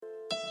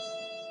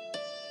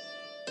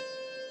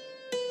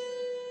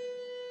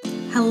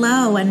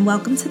Hello, and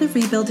welcome to the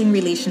Rebuilding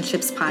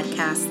Relationships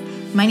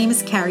podcast. My name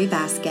is Carrie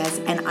Vasquez,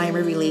 and I'm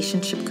a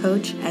relationship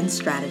coach and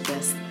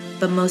strategist.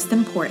 But most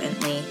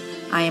importantly,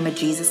 I am a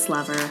Jesus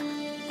lover.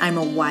 I'm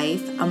a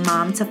wife, a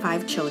mom to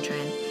 5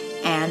 children,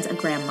 and a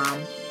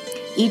grandmom.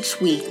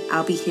 Each week,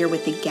 I'll be here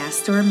with a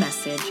guest or a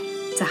message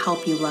to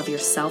help you love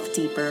yourself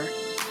deeper,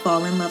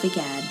 fall in love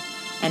again,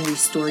 and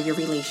restore your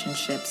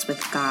relationships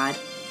with God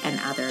and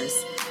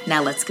others.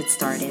 Now let's get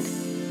started.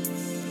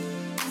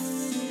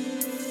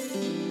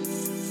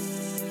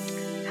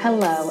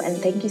 Hello, and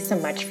thank you so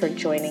much for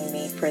joining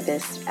me for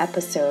this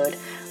episode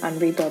on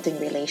rebuilding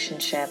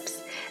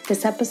relationships.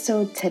 This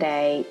episode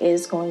today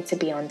is going to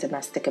be on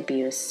domestic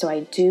abuse, so I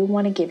do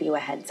want to give you a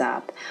heads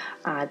up.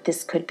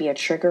 This could be a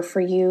trigger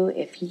for you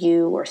if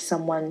you or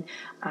someone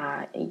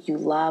you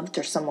loved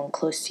or someone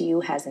close to you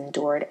has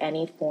endured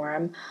any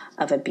form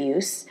of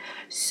abuse.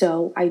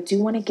 So I do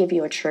want to give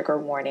you a trigger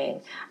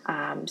warning.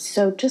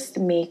 So just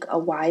make a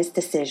wise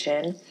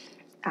decision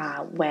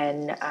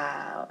when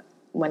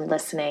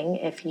listening.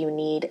 If you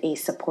need a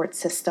support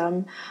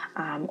system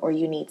or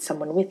you need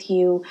someone with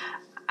you,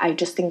 I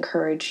just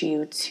encourage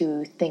you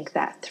to think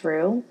that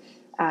through.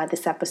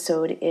 This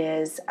episode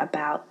is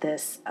about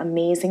this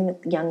amazing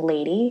young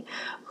lady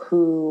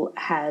who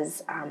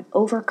has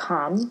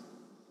overcome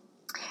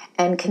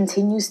and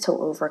continues to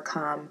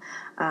overcome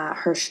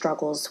her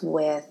struggles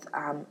with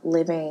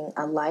living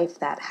a life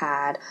that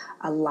had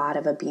a lot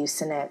of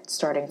abuse in it,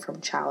 starting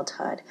from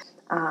childhood.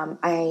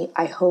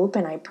 I hope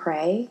and I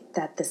pray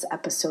that this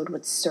episode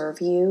would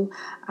serve you,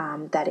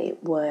 that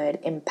it would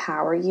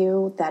empower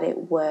you, that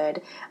it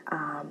would,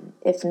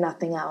 if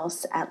nothing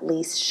else, at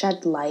least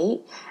shed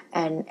light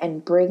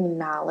and bring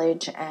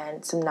knowledge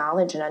and some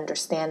knowledge and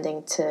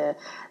understanding to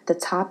the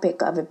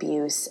topic of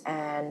abuse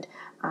and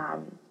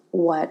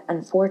what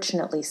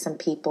unfortunately some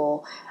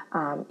people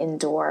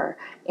endure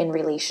in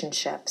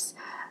relationships.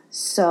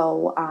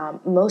 So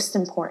most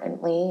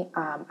importantly,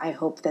 I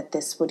hope that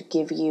this would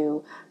give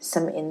you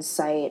some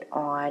insight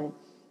on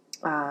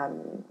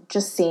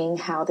just seeing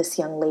how this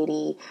young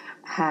lady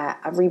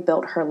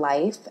rebuilt her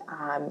life,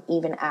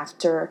 even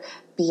after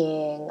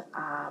being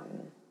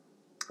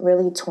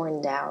really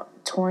torn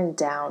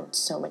down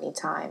so many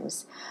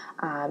times.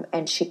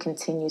 And she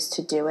continues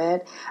to do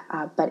it.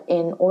 But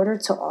in order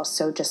to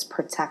also just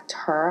protect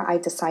her, I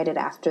decided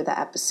after the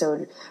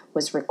episode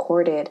was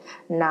recorded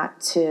not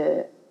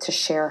to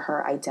share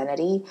her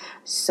identity.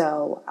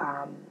 So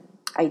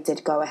I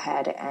did go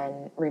ahead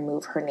and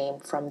remove her name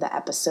from the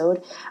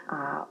episode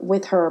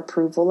with her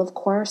approval, of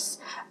course.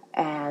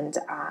 And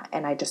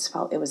I just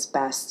felt it was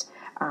best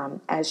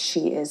as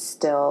she is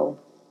still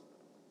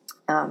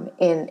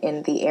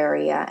in the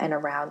area and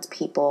around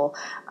people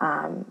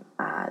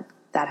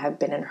that have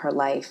been in her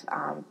life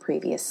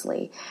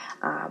previously.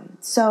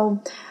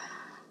 So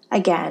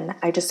again,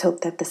 I just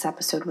hope that this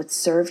episode would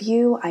serve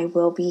you. I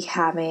will be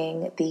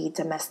having the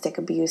domestic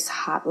abuse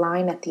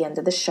hotline at the end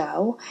of the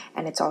show,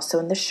 and it's also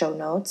in the show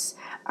notes.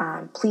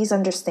 Please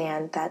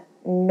understand that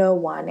no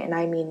one, and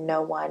I mean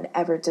no one,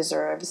 ever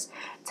deserves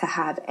to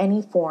have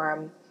any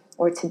form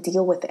or to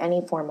deal with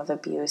any form of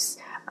abuse,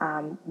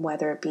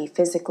 whether it be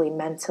physically,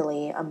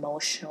 mentally,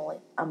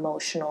 emotional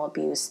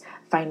abuse,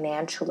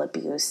 financial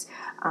abuse.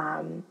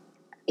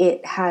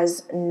 It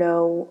has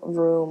no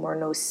room or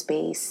no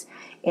space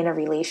in a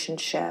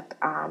relationship.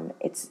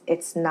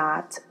 It's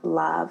not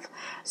love.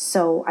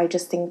 So I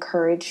just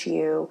encourage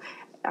you,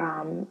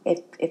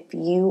 if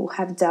you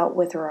have dealt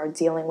with or are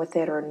dealing with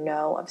it or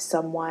know of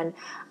someone,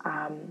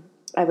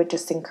 I would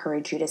just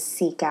encourage you to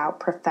seek out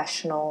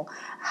professional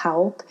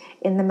help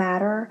in the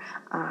matter.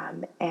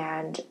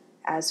 And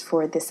as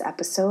for this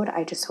episode,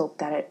 I just hope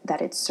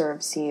that it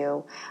serves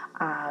you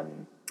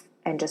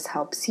and just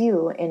helps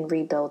you in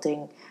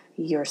rebuilding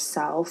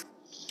yourself.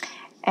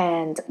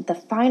 And the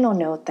final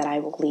note that I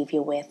will leave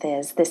you with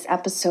is this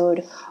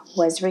episode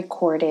was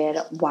recorded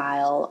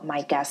while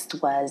my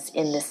guest was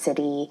in the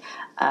city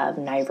of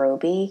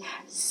Nairobi.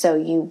 So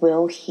you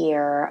will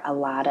hear a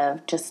lot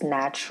of just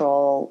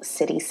natural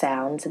city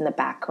sounds in the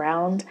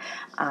background,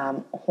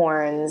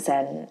 horns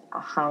and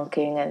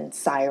honking and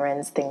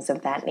sirens, things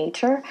of that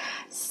nature.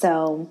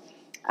 So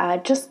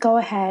just go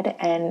ahead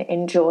and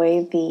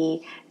enjoy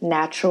the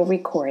natural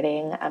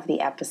recording of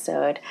the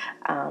episode.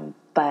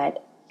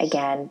 But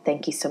again,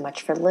 thank you so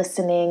much for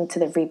listening to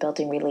the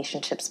Rebuilding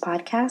Relationships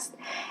podcast,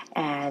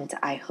 and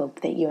I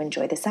hope that you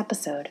enjoy this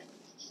episode.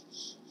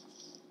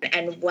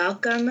 And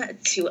welcome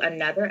to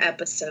another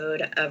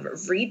episode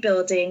of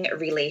Rebuilding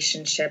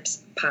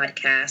Relationships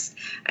podcast.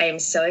 I am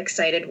so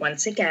excited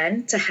once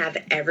again to have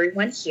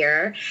everyone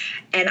here,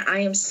 and I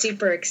am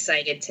super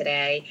excited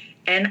today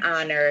and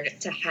honored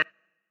to have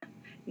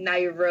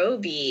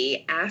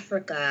Nairobi,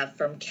 Africa,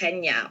 from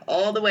Kenya,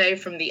 all the way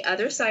from the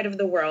other side of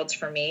the world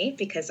for me,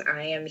 because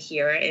I am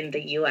here in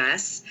the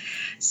U.S.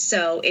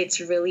 So it's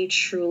really,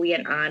 truly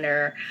an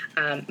honor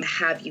to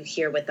have you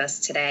here with us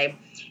today.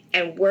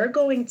 And we're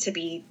going to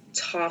be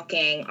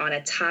talking on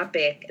a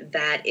topic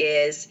that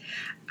is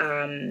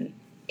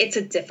it's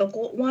a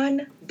difficult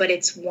one, but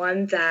it's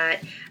one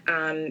that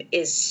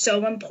is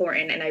so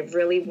important. And I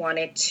really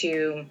wanted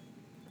to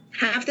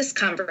have this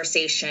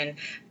conversation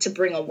to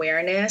bring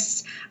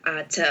awareness,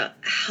 to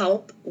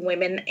help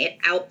women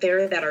out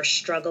there that are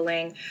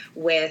struggling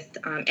with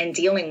and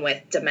dealing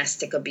with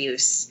domestic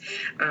abuse.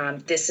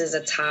 This is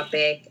a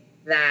topic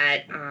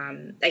that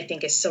I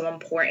think is so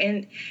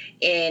important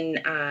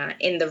in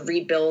the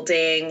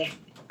rebuilding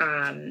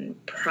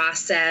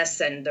process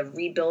and the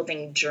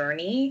rebuilding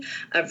journey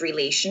of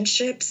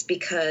relationships,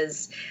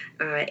 because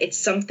it's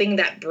something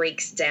that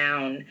breaks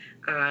down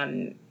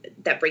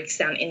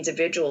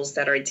individuals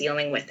that are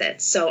dealing with it.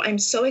 So I'm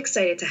so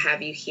excited to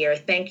have you here.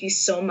 Thank you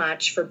so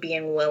much for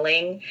being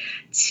willing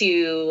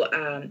to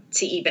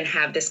even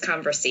have this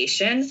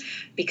conversation,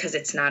 because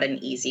it's not an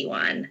easy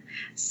one.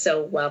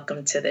 So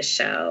welcome to the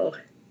show.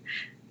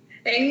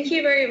 Thank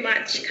you very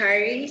much,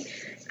 Kari.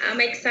 I'm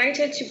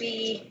excited to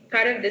be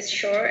part of this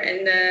show,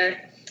 and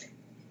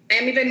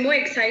I'm even more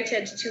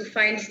excited to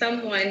find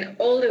someone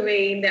all the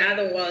way in the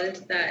other world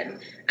that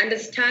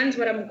understands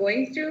what I'm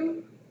going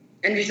through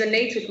and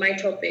resonates with my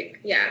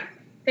topic. Yeah,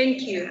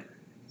 thank you.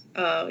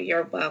 Oh,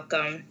 you're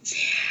welcome.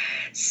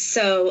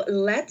 So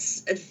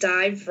let's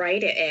dive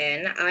right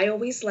in. I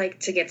always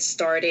like to get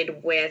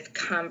started with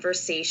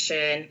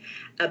conversation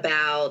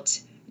about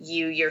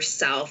you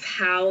yourself,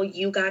 how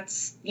you got,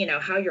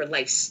 how your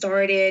life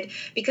started,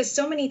 because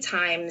so many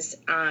times,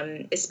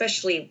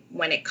 especially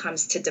when it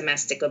comes to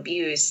domestic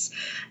abuse,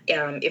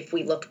 if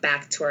we look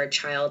back to our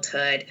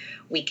childhood,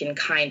 we can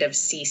kind of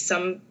see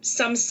some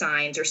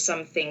signs or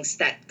some things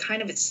that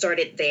kind of it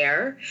started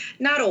there.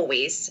 Not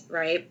always,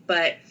 right?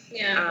 But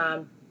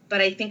yeah.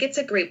 But I think it's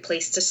a great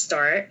place to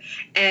start.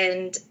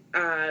 And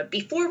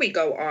before we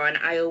go on,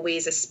 I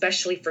always,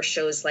 especially for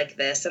shows like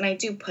this, and I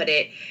do put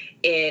it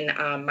in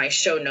my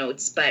show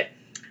notes, but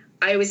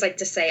I always like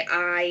to say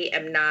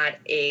I'm not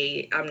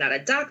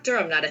a doctor,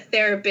 I'm not a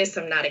therapist,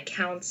 I'm not a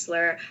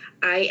counselor.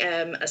 I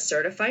am a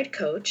certified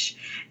coach,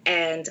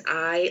 and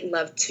I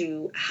love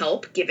to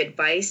help, give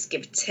advice,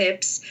 give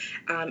tips,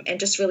 and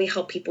just really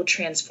help people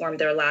transform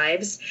their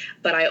lives.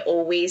 But I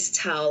always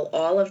tell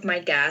all of my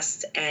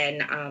guests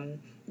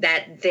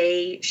that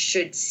they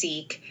should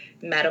seek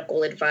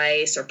medical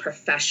advice or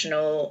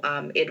professional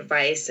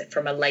advice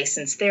from a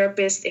licensed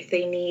therapist if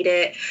they need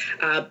it.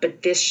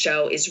 But this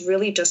show is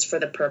really just for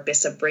the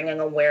purpose of bringing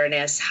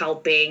awareness,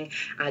 helping,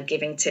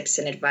 giving tips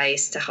and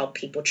advice to help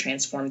people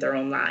transform their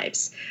own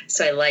lives.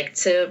 So I like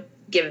to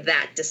give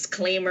that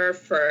disclaimer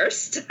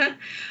first.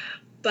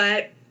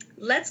 But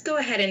let's go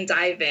ahead and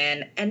dive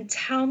in and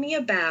tell me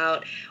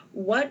about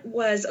what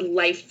was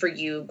life for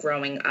you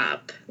growing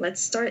up.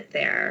 Let's start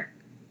there.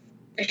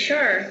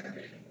 Sure.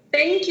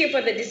 Thank you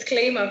for the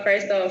disclaimer,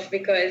 first off,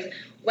 because,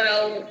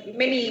 well,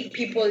 many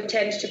people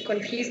tend to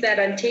confuse that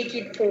and take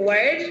it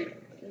forward,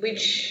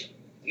 which,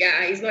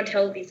 is not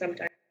healthy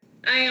sometimes.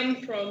 I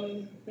am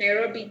from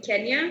Nairobi,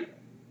 Kenya,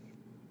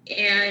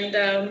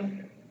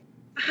 and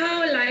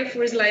how life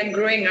was like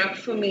growing up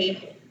for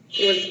me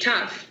was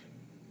tough.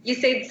 You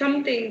said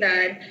something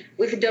that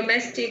with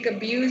domestic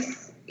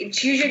abuse,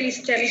 it usually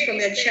stems from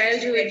your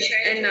childhood,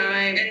 and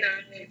I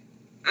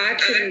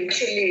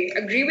actually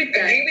agree with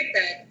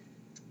that.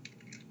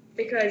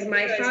 Because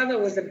my father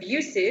was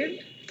abusive,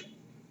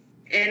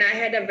 and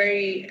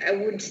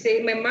I would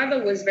say my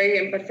mother was very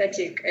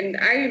empathetic. And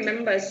I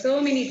remember so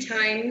many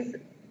times,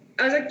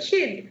 I was a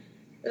kid,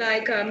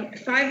 like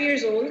 5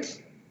 years old,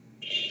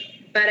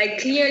 but I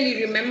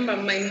clearly remember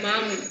my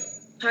mom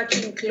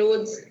packing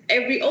clothes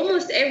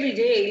almost every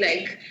day.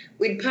 Like,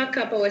 we'd pack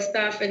up our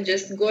stuff and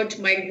just go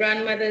to my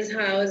grandmother's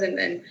house, and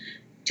then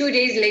 2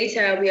 days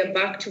later, we are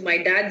back to my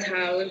dad's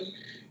house.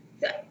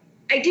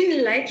 I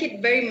didn't like it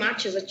very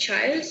much as a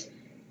child,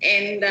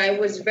 and I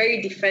was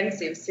very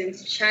defensive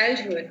since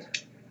childhood.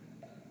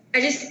 I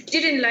just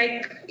didn't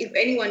like if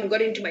anyone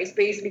got into my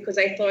space, because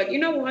I thought, you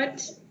know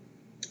what?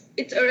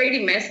 It's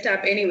already messed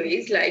up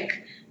anyways.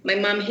 Like, my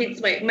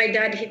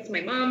dad hits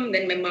my mom,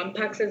 then my mom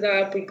packs us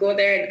up, we go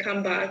there and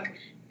come back.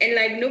 And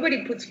like,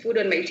 nobody puts food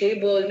on my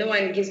table, no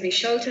one gives me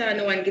shelter,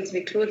 no one gives me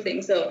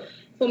clothing. So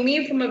for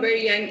me, from a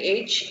very young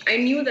age, I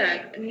knew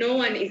that no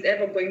one is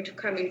ever going to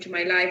come into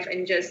my life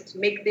and just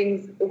make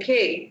things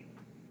okay.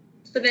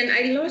 So then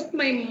I lost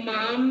my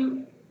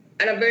mom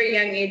at a very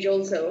young age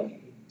also.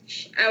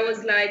 I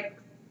was like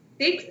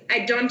 6.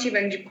 I don't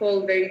even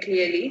recall very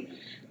clearly.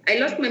 I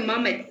lost my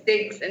mom at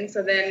 6, and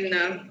so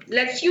then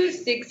let's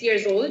use 6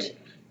 years old.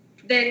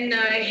 Then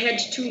I had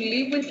to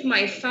live with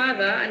my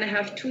father, and I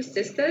have 2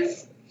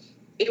 sisters.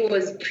 It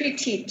was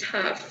pretty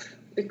tough,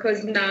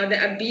 because now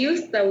the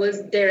abuse that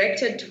was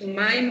directed to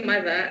my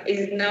mother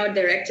is now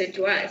directed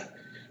to us.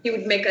 He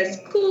would make us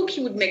cook,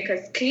 he would make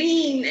us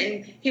clean,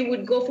 and he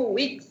would go for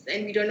weeks,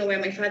 and we don't know where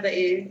my father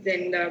is.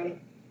 And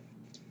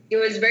it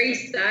was very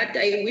sad.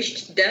 I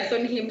wished death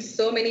on him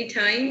so many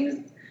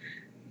times.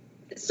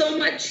 So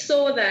much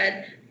so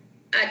that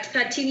at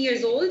 13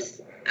 years old,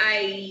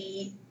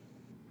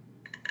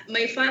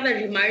 my father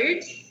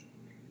remarried,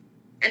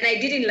 and I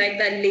didn't like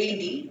that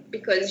lady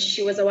because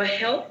she was our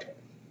help.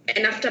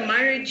 And after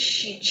marriage,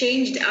 she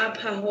changed up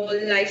her whole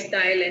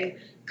lifestyle and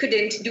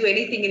couldn't do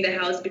anything in the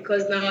house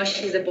because now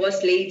she's a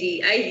boss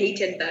lady. I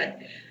hated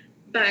that.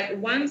 But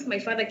once my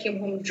father came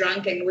home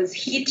drunk and was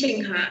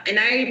hitting her, and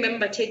I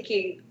remember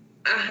taking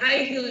a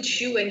high-heeled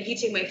shoe and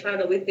hitting my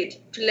father with it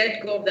to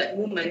let go of that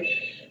woman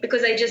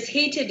because I just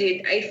hated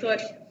it. I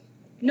thought,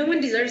 no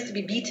one deserves to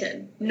be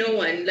beaten. No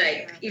one,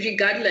 like,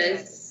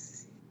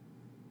 regardless.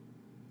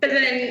 But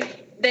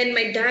then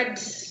my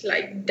dad,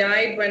 like,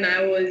 died when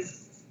I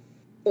was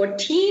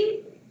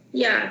 14.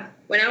 Yeah,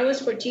 when I was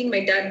 14,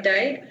 my dad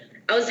died.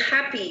 I was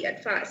happy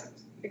at first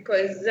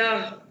because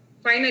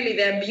finally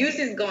the abuse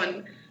is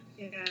gone.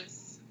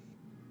 Yes.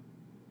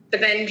 But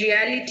then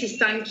reality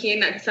sunk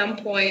in at some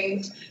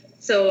point.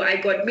 So I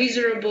got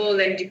miserable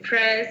and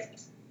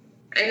depressed.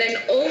 And then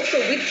also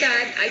with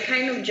that, I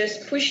kind of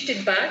just pushed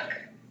it back.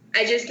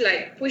 I just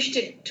like pushed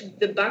it to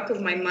the back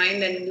of my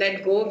mind and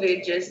let go of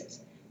it,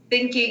 just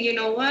thinking, you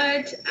know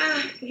what?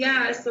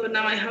 So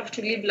now I have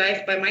to live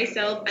life by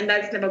myself and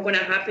that's never going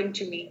to happen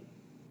to me.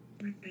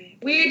 Right.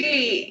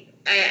 Weirdly,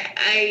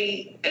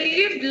 I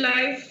lived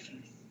life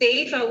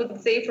safe, I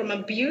would say, from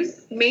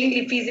abuse,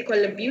 mainly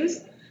physical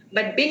abuse.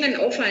 But being an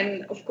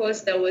orphan, of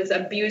course, there was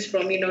abuse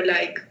from,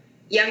 like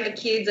younger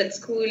kids at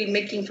school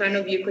making fun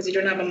of you because you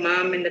don't have a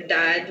mom and a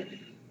dad.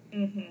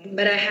 Mm-hmm.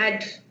 But I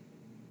had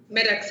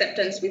met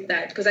acceptance with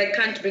that because I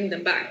can't bring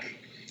them back.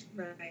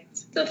 Right.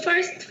 So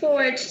fast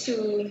forward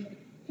to,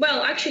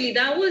 well, actually,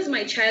 that was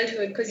my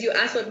childhood because you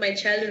asked what my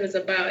childhood was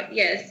about.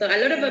 Yes, so a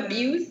lot of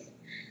abuse.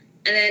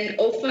 And then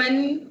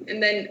orphan,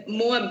 and then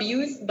more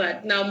abuse,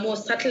 but now more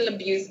subtle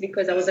abuse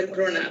because I was a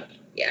grown-up.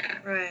 Yeah.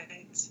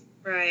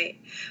 Right.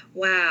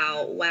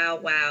 Wow.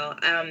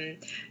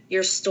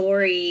 Your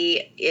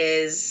story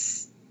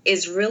is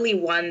really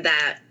one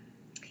that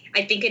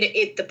I think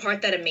the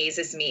part that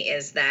amazes me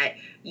is that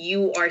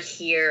you are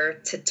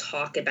here to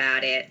talk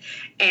about it.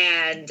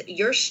 And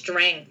your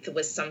strength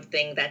was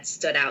something that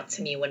stood out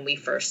to me when we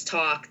first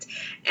talked.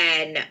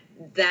 And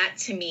that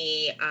to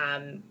me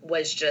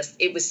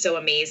it was so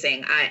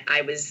amazing.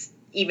 I was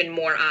even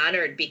more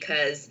honored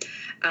because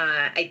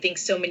I think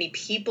so many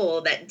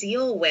people that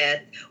deal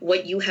with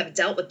what you have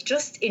dealt with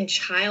just in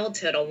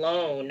childhood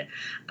alone,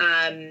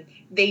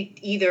 they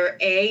either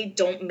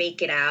don't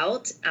make it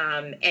out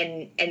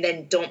and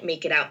then don't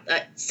make it out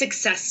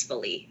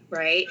successful,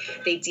 right?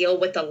 They deal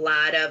with a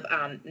lot of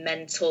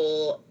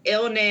mental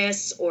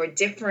illness or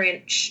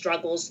different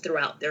struggles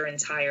throughout their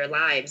entire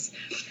lives.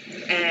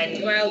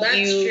 And well,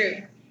 that's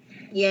true.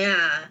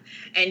 Yeah.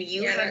 And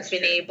you have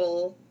been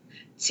able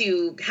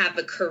to have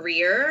a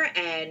career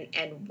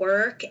and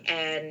work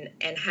and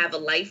have a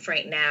life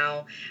right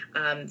now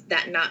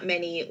that not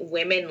many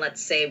women,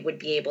 let's say, would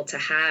be able to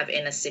have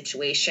in a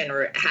situation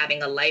or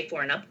having a life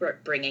or an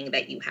upbringing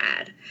that you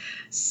had.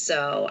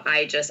 So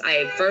I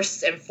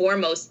first and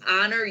foremost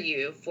honor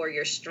you for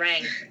your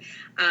strength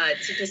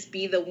to just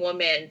be the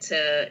woman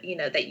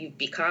that you've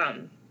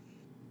become.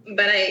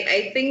 But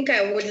I think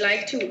I would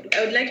like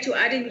to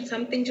add in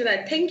something to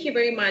that. Thank you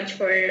very much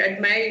for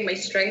admiring my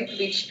strength,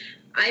 which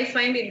I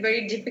find it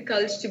very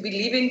difficult to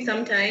believe in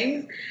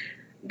sometimes.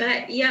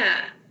 But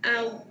yeah,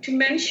 to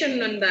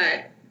mention on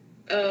that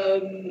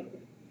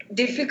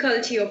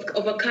difficulty of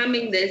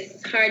overcoming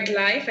this hard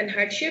life and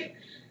hardship,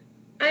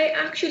 I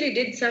actually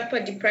did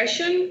suffer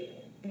depression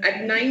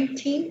at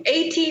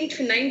 18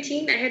 to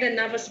 19. I had a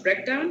nervous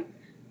breakdown.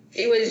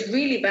 It was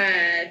really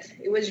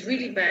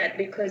bad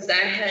because I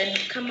had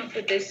come up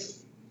with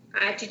this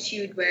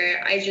attitude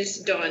where I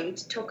just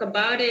don't talk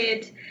about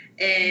it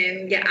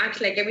and act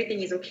like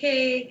everything is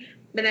okay.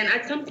 But then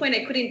at some point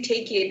I couldn't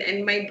take it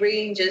and my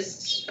brain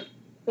just,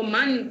 for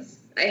months,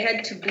 I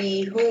had to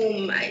be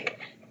home.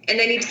 And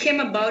then it came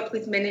about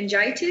with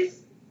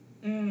meningitis.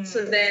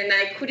 So then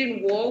I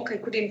couldn't walk, I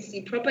couldn't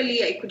see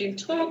properly, I couldn't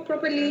talk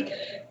properly.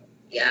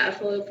 Yeah,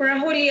 for a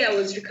whole year I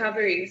was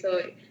recovering.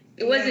 So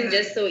it wasn't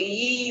just so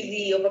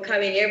easy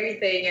overcoming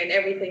everything and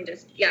everything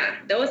just,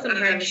 there was some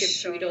hardship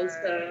to it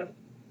also.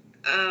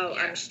 Oh,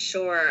 yeah. I'm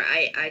sure.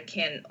 I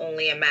can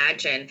only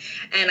imagine.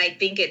 And I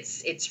think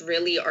it's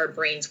really our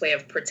brain's way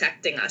of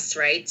protecting us,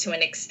 right? To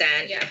an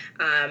extent,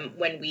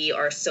 when we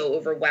are so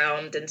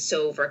overwhelmed and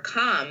so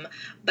overcome.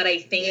 But I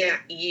think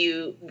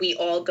we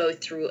all go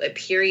through a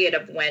period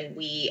of when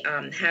we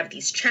have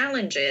these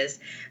challenges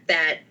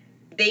that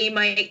they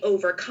might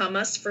overcome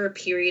us for a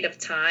period of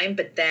time,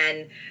 but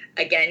then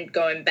again,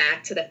 going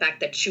back to the fact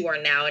that you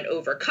are now an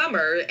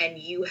overcomer and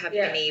you have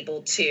been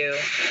able to,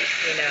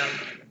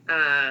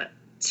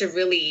 to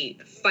really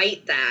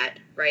fight that,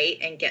 right,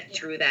 and get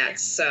through that.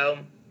 So,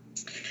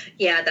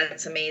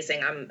 that's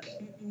amazing.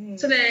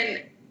 So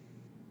then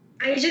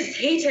I just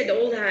hated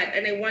all that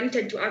and I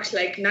wanted to act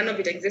like none of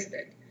it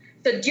existed.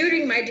 So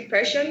during my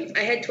depression,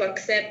 I had to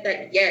accept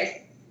that, yes,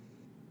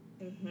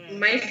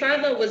 my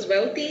father was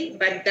wealthy,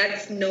 but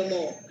that's no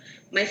more.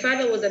 My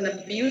father was an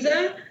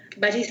abuser,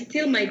 but he's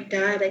still my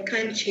dad. I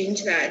can't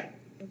change that.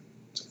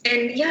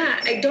 And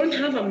I don't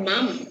have a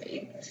mom.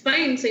 It's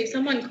fine. So if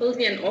someone calls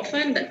me an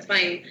orphan, that's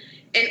fine.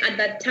 And at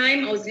that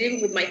time, I was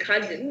living with my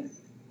cousins.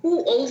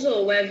 who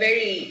also were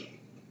very,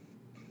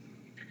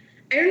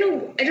 I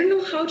don't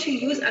know how to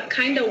use a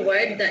kind of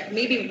word that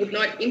maybe would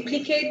not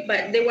implicate,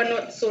 but they were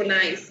not so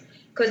nice,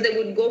 because they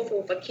would go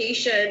for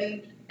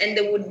vacation and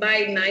they would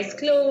buy nice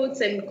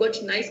clothes and go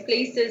to nice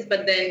places,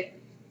 but then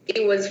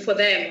it was for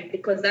them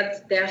because that's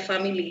their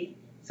family.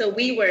 So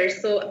we were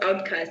so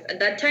outcast. At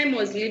that time, I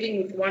was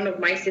living with one of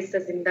my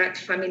sisters in that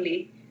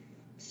family.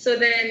 So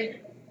then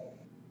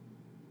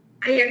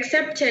I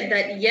accepted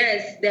that,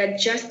 yes, they're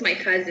just my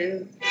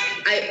cousins.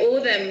 I owe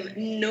them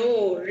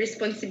no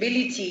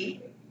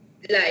responsibility,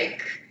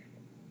 like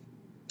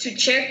to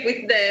check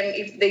with them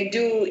if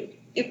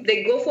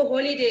they go for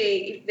holiday,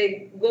 if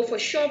they go for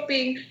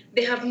shopping,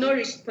 they have no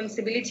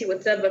responsibility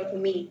whatsoever for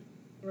me.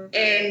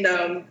 And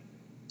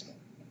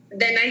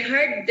then I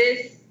heard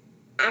this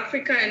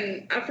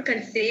African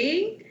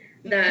saying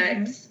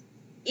that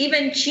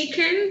even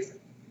chickens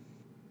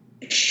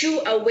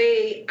shoo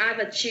away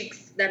other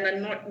chicks that are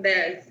not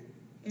theirs.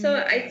 So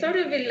I thought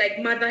of it like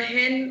mother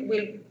hen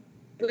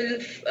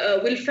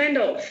will fend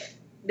off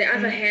the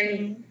other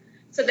hen.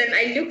 So then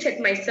I looked at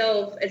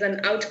myself as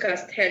an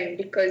outcast hen,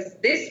 because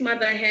this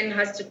mother hen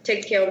has to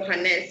take care of her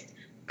nest.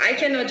 I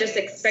cannot just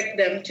expect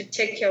them to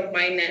take care of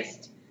my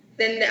nest.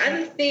 Then the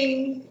other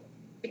thing,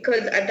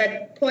 because at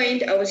that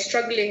point I was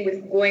struggling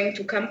with going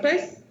to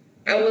campus.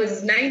 I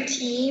was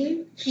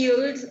 19,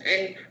 healed,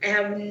 and I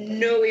have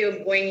no way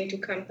of going into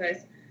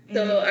campus.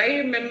 So I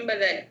remember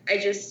that I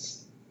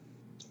just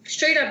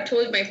straight up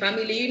told my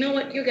family, you know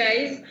what, you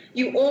guys,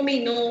 you owe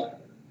me no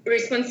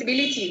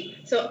responsibility.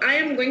 So I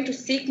am going to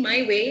seek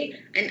my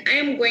way, and I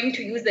am going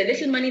to use the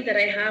little money that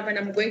I have, and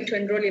I'm going to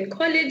enroll in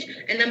college,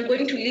 and I'm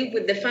going to live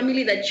with the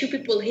family that you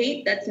people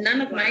hate. That's none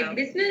of my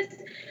business.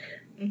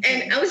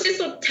 And I was just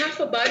so tough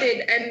about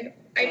it, and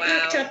I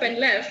packed up and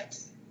left.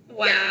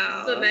 Wow.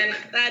 Yeah, so then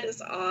that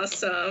is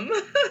awesome.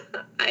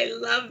 I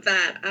love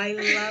that.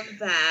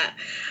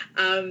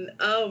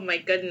 Oh my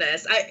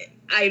goodness.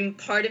 I'm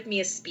part of me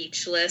is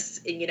speechless,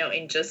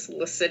 in just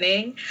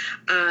listening.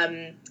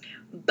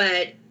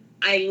 But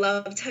I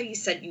loved how you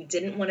said you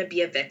didn't want to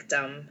be a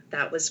victim.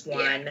 That was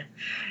one. Yeah.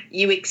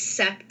 You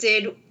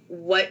accepted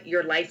what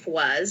your life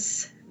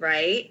was,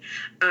 right?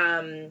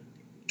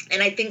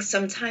 And I think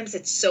sometimes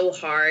it's so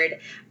hard,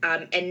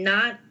 and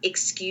not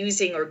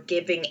excusing or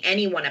giving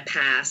anyone a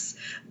pass,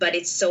 but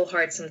it's so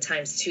hard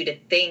sometimes too to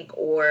think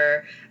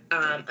or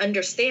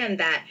understand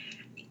that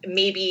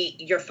maybe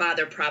your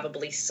father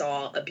probably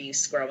saw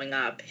abuse growing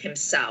up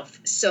himself.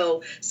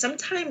 So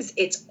sometimes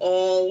it's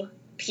all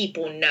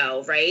people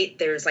know, right?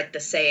 There's like the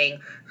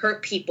saying,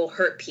 hurt people.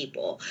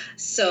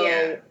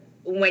 So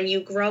when you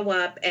grow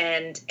up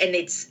and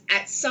it's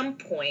at some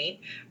point,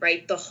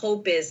 right, the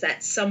hope is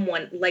that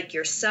someone like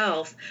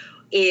yourself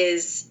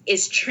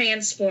is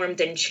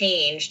transformed and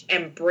changed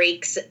and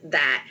breaks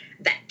that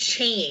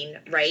chain,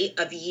 right,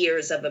 of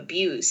years of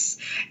abuse.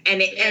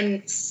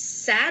 And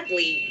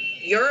sadly,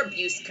 your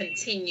abuse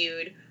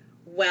continued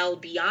well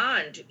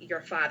beyond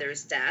your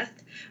father's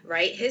death,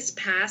 right? His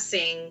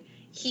passing,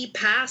 he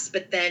passed,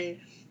 but then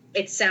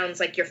it sounds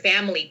like your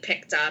family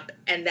picked up,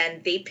 and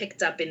then they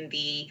picked up in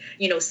the,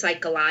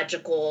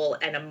 psychological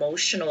and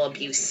emotional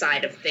abuse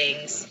side of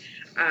things.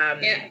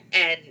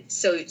 And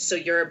so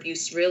your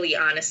abuse really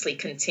honestly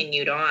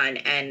continued on.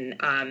 And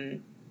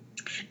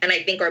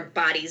I think our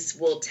bodies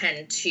will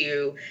tend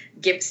to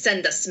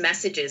send us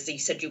messages. You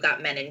said you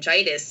got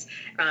meningitis,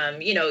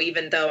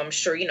 even though I'm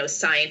sure,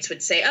 science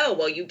would say, oh,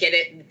 well, you get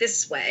it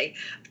this way.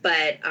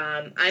 But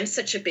I'm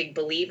such a big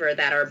believer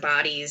that our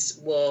bodies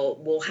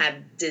will have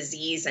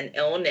disease and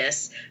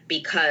illness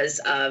because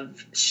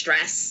of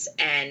stress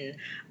and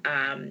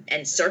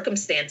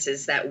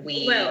circumstances that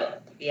we...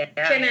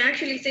 Can I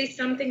actually say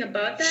something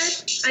about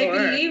that? Sure. I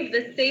believe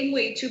the same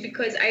way too,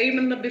 because I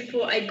remember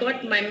before I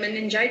got my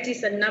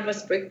meningitis and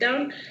nervous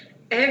breakdown,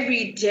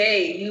 every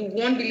day, you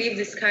won't believe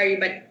this, Carrie,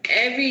 but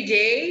every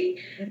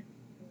day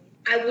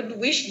I would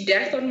wish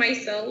death on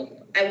myself.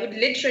 I would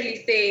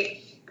literally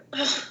say,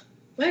 oh,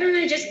 why don't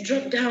I just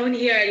drop down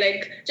here,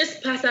 like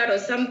just pass out or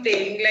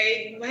something?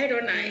 Like, why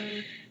don't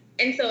I?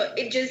 And so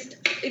it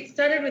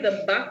started with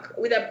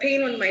a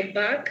pain on my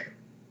back.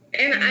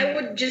 And I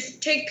would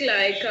just take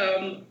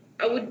paracetamol.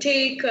 I would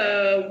take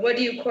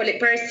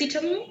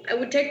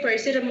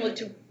paracetamol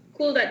to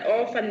cool that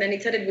off, and then it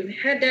started with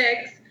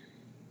headaches.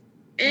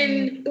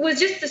 And it was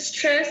just the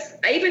stress.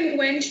 I even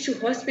went to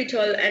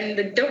hospital, and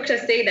the doctor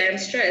said I'm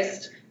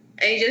stressed.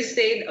 And he just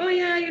said, oh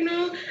yeah,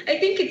 I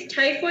think it's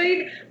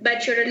typhoid,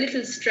 but you're a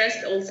little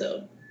stressed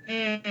also.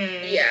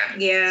 Yeah. So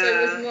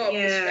it was more of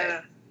the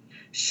stress.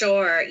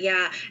 Sure.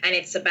 Yeah. And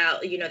it's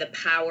about, the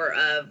power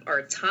of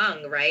our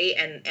tongue, right?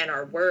 And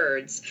our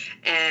words.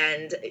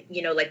 And,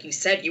 like you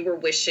said, you were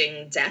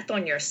wishing death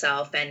on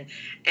yourself. And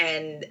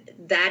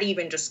that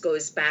even just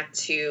goes back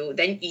to,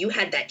 then you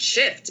had that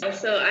shift.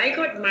 So I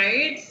got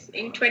married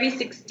in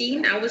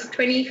 2016. I was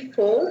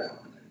 24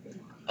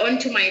 on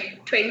to my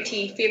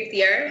 25th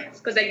year,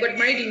 because I got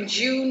married in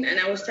June and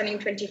I was turning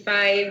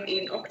 25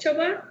 in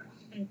October.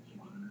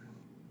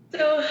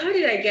 So how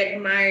did I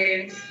get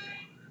married?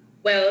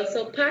 Well,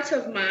 so part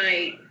of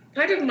my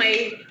part of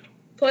my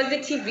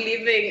positive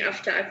living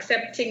after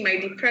accepting my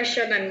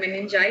depression and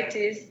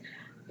meningitis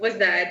was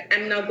that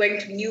I'm going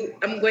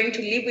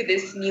to live with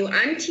this new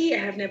auntie I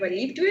have never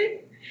lived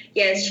with.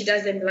 Yes, she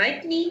doesn't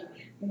like me,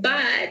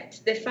 but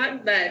the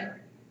fact that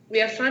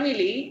we are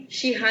family,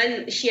 she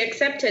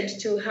accepted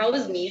to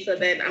house me, so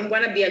that I'm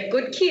gonna be a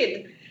good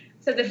kid.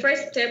 So the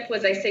first step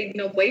was I said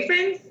no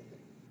boyfriends.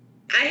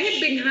 I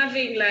had been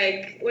having,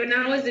 like, when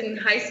I was in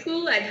high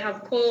school, I'd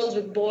have calls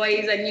with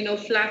boys and,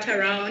 flirt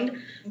around,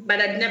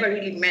 but I'd never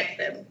really met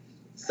them.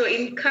 So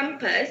in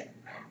campus,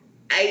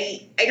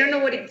 I don't know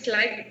what it's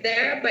like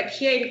there, but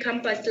here in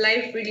campus,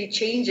 life really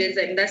changes,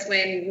 and that's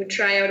when you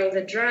try out all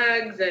the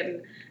drugs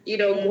and,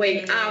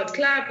 going out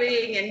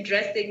clubbing and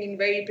dressing in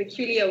very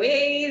peculiar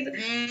ways.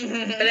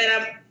 But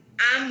then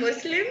I'm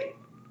Muslim.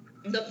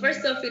 So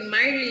first off, in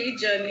my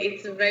religion,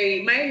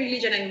 my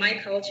religion and my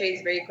culture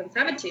is very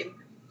conservative.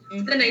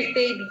 So then I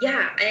said,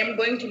 yeah, I am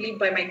going to live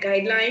by my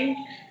guidelines,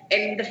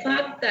 and the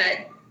fact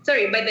that,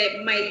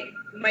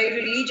 my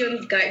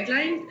religion's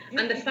guidelines,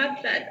 and the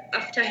fact that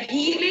after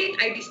healing,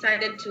 I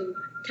decided to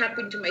tap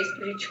into my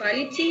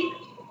spirituality.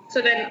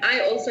 So then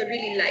I also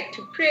really like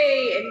to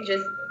pray and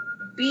just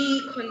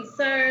be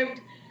conserved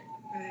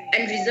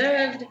and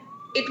reserved.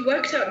 It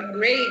worked out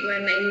great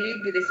when I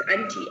lived with this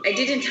auntie. I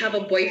didn't have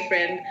a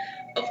boyfriend.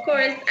 Of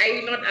course, I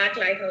will not act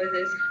like I was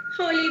this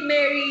Holy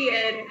Mary,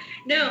 and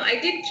no, I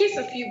did kiss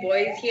a few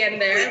boys here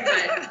and there,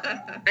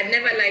 but I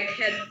never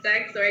had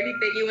sex or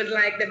anything. It was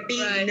like the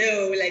big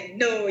no,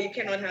 no, you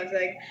cannot have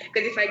sex,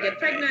 because if I get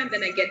pregnant,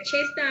 then I get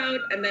chased out,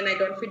 and then I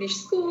don't finish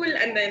school,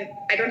 and then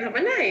I don't have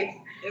a life.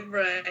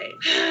 Right.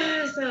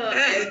 So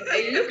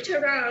I looked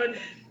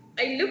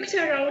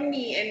around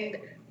me, and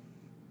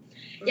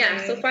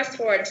so fast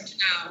forward to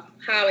now,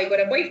 how I got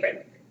a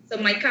boyfriend. So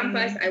my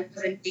campus, I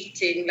wasn't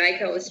dating. I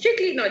was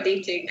strictly not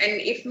dating.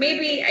 And if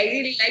maybe I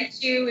really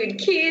liked you, we'd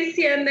kiss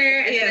here and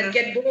there, and then I'd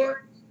get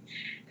bored.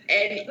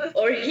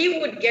 Or he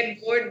would get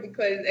bored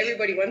because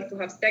everybody wants to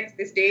have sex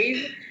these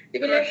days.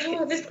 They'd be like,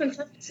 oh, this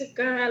conservative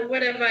girl,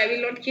 whatever, I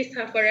will not kiss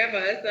her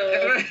forever. So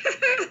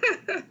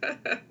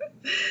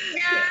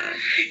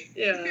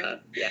yeah.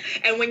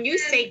 And when you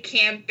say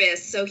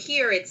campus, so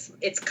here it's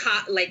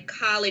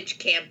college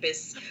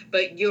campus,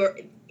 but you're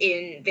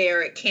in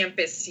their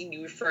campus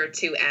you refer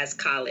to as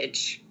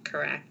college,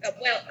 correct?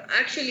 Well,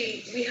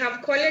 actually, we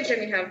have college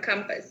and we have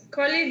campus.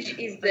 College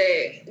is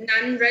the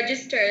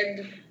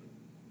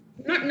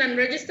not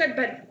non-registered,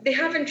 but they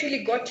haven't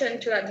really gotten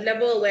to that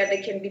level where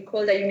they can be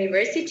called a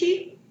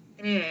university.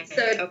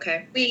 So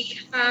we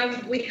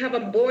have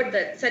a board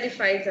that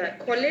certifies a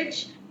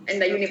college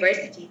and a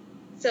university.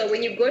 So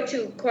when you go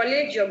to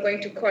college, you're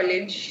going to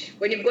college.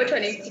 When you go to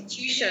an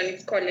institution,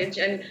 it's college.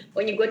 And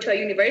when you go to a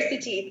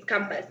university, it's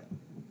campus.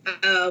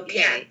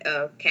 Okay.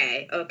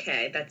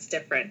 That's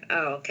different.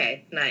 Oh,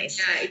 okay. Nice.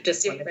 Yeah,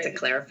 just wanted to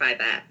clarify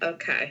that.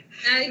 Okay.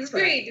 It's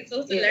great. It's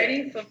also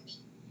learning for me.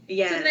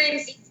 Yeah. So then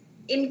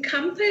in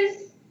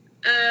campus,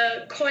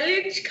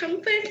 college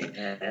campus,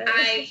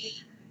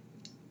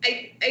 I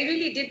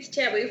really did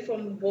stay away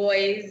from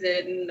boys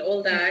and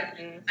all that.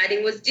 And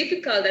it was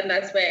difficult, and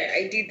that's where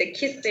I did the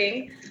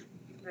kissing.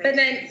 Right. But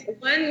then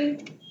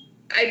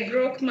I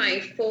broke my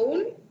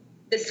phone,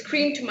 the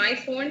screen to my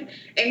phone,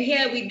 and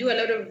here we do a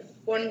lot of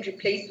phone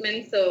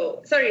replacements.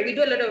 We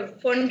do a lot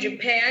of phone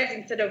repairs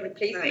instead of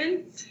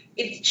replacements. Right.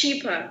 It's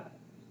cheaper.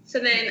 So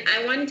then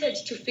I wanted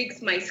to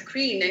fix my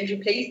screen and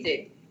replace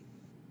it.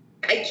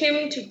 I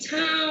came to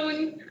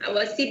town,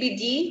 our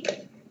CBD,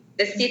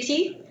 the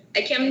city.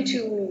 I came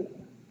to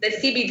the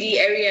CBD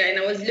area and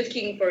I was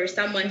looking for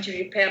someone to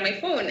repair my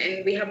phone,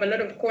 and we have a lot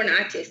of corn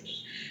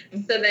artists.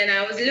 So then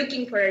I was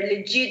looking for a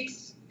legit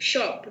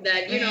shop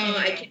that,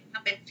 I can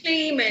come and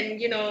claim and,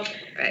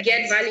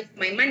 get value for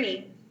my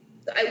money.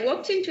 So I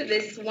walked into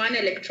this one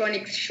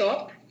electronics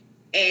shop,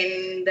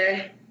 and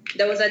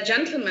there was a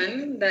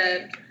gentleman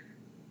that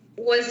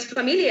was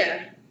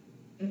familiar.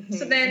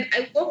 So then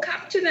I walk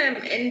up to them,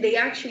 and they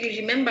actually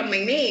remember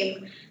my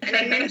name. And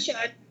I mentioned,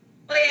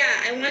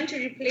 I want to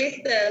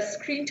replace the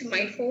screen to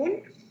my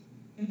phone.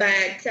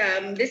 But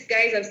these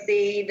guys have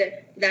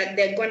said that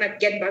they're going to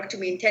get back to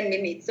me in 10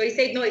 minutes. So he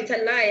said, no, it's a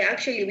lie.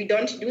 Actually, we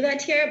don't do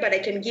that here, but I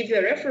can give you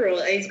a referral,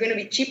 and it's going to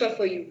be cheaper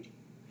for you.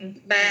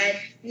 But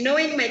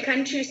knowing my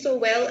country so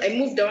well, I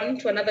moved on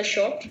to another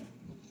shop.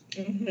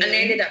 And I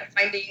ended up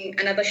finding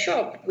another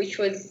shop, which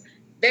was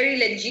very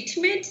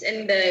legitimate.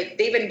 And they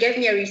even gave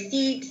me a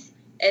receipt.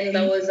 And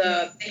there was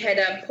they had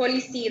a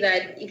policy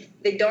that if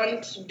they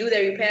don't do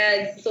the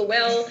repairs so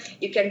well,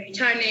 you can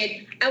return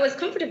it. I was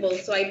comfortable,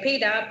 so I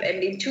paid up,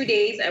 and in 2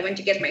 days, I went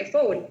to get my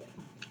phone.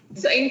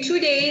 So in 2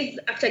 days,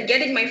 after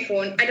getting my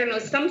phone, I don't know,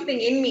 something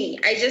in me,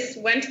 I just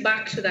went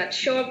back to that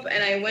shop,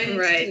 and I went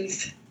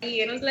to...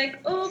 And I was like,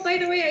 oh, by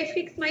the way, I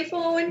fixed my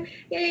phone.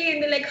 Yay.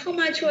 And they're like, how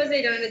much was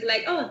it? And it's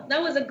like, oh,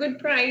 that was a good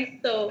price.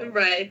 So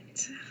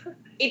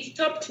it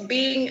stopped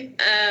being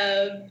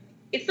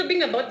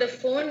about the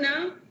phone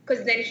now.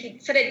 Because then he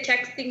started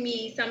texting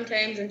me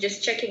sometimes and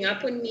just checking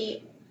up on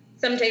me.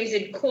 Sometimes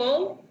he'd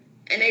call.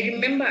 And I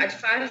remember at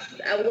first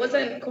I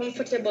wasn't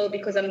comfortable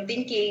because I'm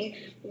thinking,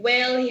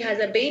 well, he has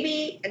a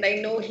baby and I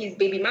know he's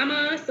baby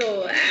mama,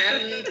 so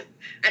I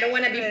don't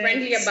want to be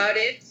friendly about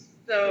it.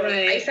 So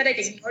I started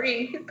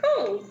ignoring his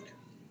calls.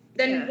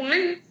 Then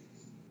once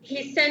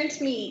he sent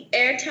me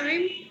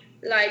airtime,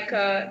 like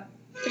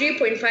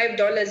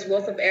 $3.5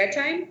 worth of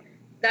airtime.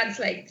 That's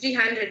like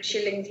 300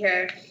 shillings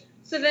here.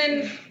 So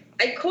then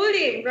I called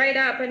him right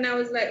up and I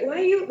was like, why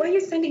are you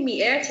sending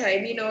me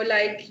airtime? You know,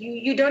 like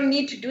you don't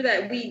need to do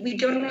that. We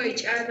don't know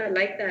each other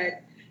like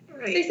that.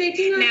 Right. So they say,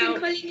 I'm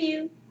calling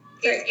you.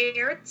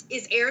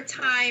 Is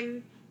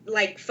airtime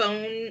like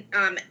phone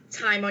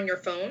time on your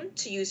phone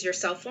to use your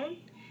cell phone?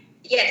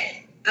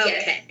 Yes. Okay.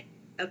 Yes.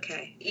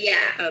 Okay.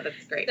 Yeah. Oh,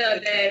 that's great. So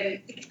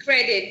then it's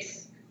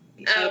credits.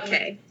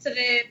 Okay. So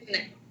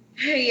then,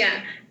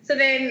 yeah. So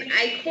then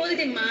I called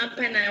him up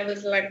and I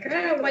was like,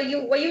 why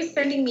you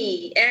sending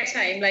me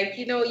airtime? Like,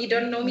 you know, you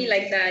don't know me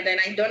like that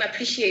and I don't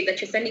appreciate that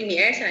you're sending me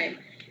airtime.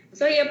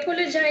 So he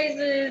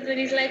apologizes and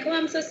he's like, oh,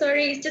 I'm so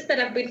sorry. It's just that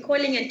I've been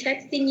calling and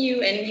texting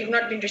you and you've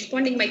not been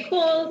responding my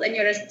calls and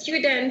you're a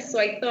student. So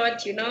I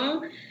thought,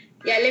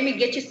 let me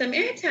get you some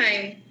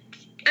airtime.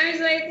 I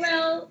was like,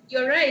 well,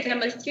 you're right.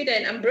 I'm a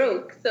student. I'm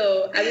broke.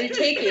 So I will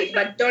take it,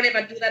 but don't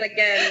ever do that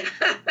again.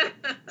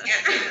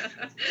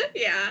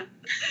 Yeah.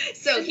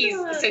 So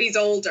he's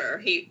older.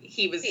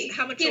 He was,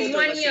 how much older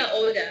was he? He's 1 year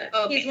older.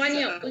 Okay, he's 1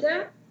 year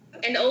older.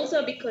 And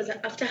also because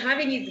after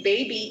having his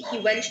baby, he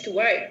went to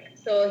work.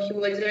 So he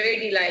was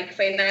already like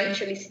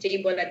financially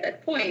stable at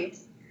that point.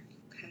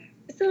 Okay.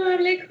 So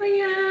I'm like, oh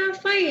yeah,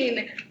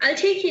 fine. I'll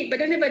take it, but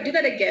don't ever do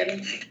that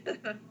again.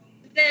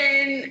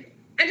 Then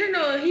I don't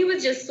know, he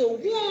was just so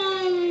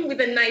warm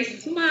with a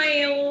nice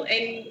smile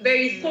and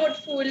very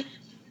thoughtful.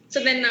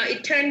 So then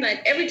it turned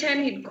that every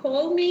time he'd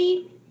call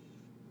me,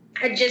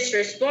 I'd just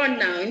respond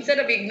now. Instead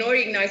of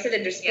ignoring now, I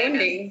started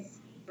responding. Yes.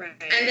 Right.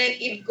 And then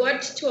it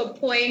got to a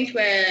point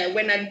where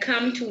when I'd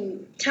come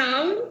to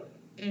town,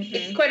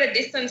 it's quite a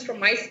distance from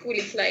my school.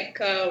 It's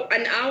like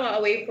an hour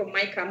away from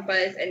my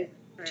campus and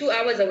 2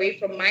 hours away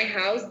from my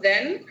house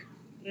then.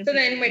 So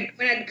then when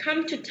I'd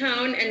come to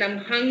town and I'm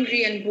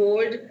hungry and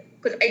bored,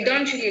 because I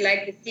don't really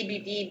like the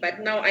CBD, but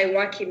now I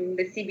work in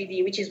the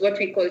CBD, which is what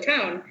we call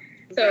town.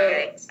 So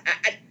at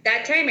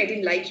that time, I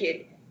didn't like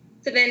it.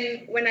 So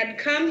then when I'd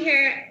come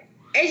here,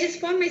 I just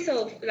found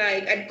myself,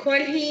 like, I'd call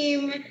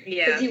him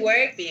because he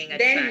works.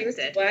 Then he used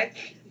to work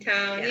in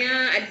town.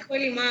 Yeah, I'd call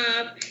him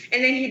up,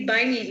 and then he'd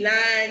buy me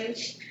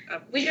lunch,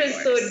 which was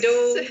so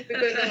dope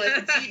because I'm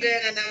a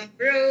student and I'm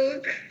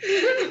broke.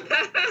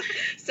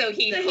 So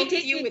he hooked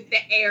you with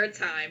the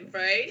airtime,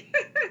 right?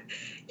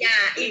 Yeah,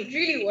 it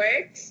really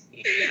worked.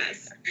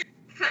 Yes.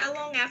 How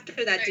long after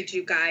that did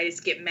you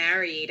guys get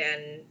married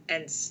and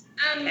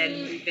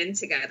move in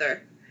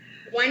together?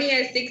 1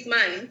 year, 6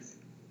 months.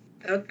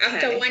 Okay.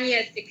 After 1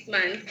 year, 6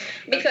 months.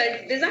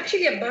 Because there's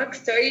actually a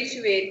backstory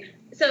to it.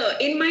 So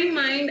in my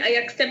mind, I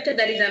accepted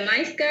that he's a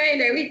nice guy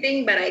and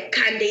everything, but I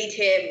can't date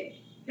him.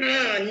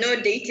 No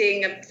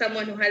dating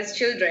someone who has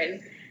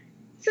children.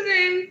 So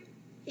then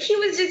he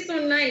was just so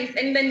nice.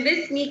 And then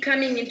this me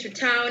coming into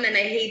town, and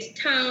I hate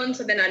town.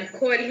 So then I'd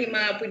call him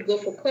up, we'd go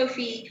for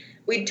coffee,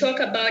 we'd talk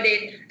about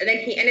it. And then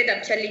he ended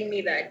up telling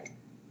me that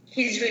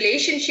his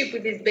relationship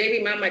with his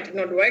baby mama did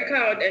not work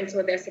out. And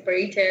so they're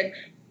separated.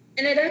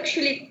 And I'd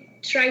actually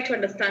try to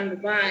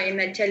understand why. And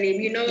I'd tell him,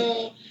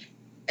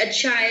 a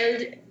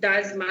child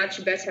does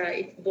much better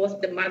if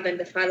both the mother and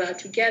the father are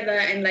together.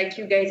 And like,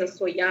 you guys are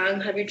so young.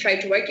 Have you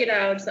tried to work it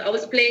out? So I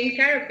was playing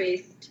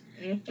therapist.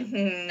 Then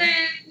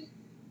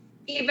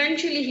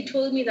eventually he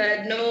told me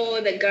that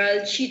no, the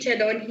girl cheated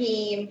on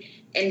him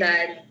and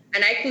I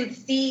could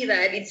see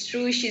that it's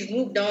true. She's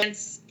moved on.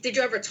 Did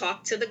you ever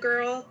talk to the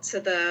girl, to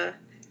the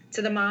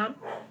mom,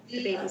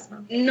 the baby's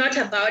mom? Not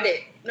about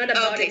it.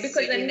 Because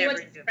so then we were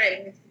just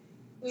friends.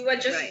 We were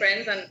just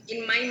friends, and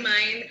in my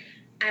mind,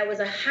 I was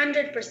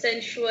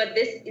 100% sure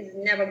this is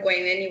never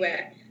going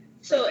anywhere.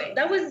 So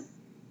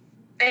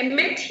I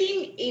met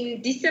him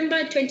in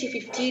December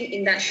 2015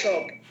 in that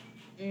shop.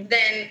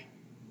 Then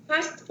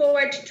fast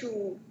forward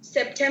to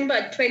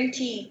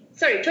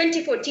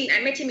 2014. I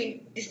met him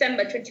in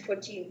December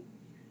 2014.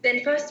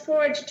 Then fast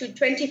forward to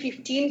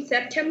 2015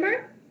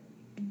 September,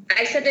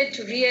 I started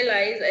to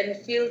realize and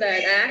feel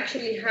that I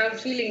actually have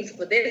feelings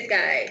for this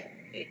guy.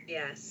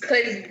 Yes.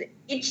 Because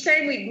each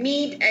time we'd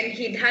meet and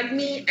he'd hug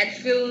me, I'd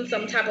feel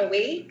some type of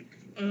way.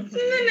 So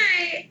then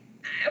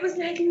I was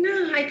like,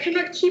 no, I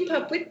cannot keep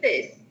up with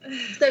this.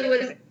 So it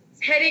was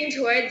heading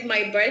towards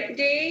my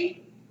birthday,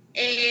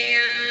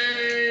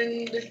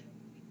 and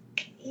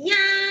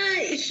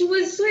he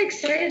was so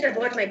excited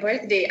about my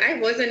birthday. I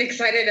wasn't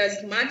excited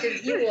as much as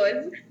he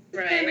was.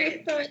 And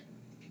I thought,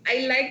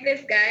 I like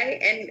this guy,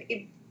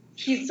 and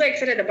he's so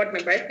excited about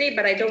my birthday,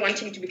 but I don't want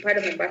him to be part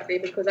of my birthday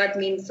because that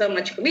means so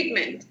much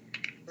commitment.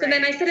 So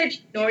then I started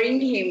ignoring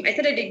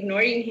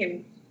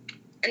him.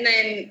 And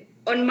then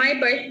on my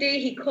birthday,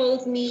 he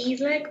calls me.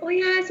 He's like, oh,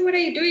 yes, what are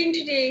you doing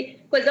today?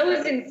 Because that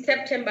was in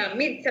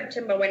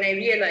mid-September, when I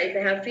realized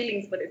I have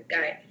feelings for this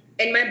guy.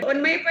 And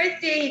on my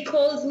birthday, he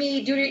calls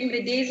me during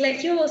the day. He's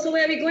like, yo, so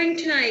where are we going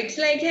tonight? He's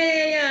like,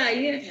 yeah.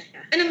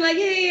 And I'm like,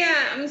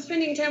 yeah. I'm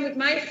spending time with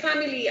my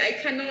family. I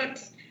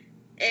cannot.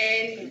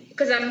 And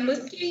because I'm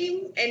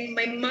Muslim and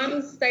my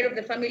mom's side of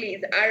the family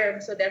is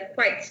Arab, so they're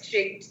quite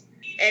strict.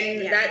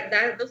 And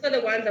those are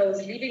the ones I was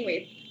living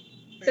with.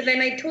 So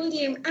then I told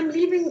him, I'm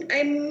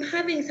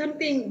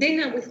having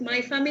dinner with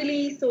my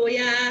family. So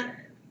yeah.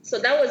 So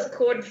that was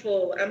code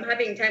for I'm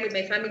having time with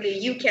my family.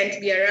 You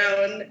can't be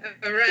around.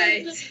 All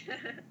right.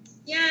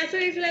 Yeah. So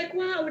he's like,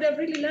 wow, I would have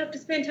really loved to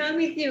spend time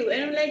with you.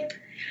 And I'm like,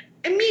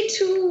 and me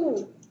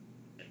too.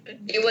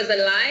 It was a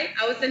lie.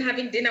 I wasn't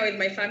having dinner with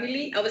my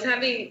family. I was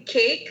having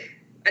cake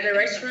at a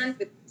restaurant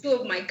with two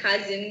of my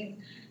cousins.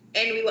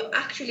 And we were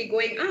actually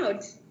going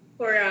out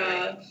for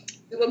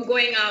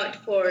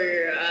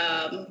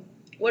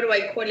what do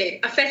I call it?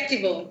 A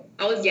festival.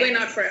 I was going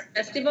out for a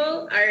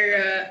festival,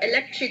 our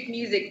electric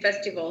music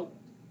festival.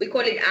 We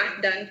call it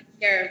Afdan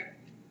here.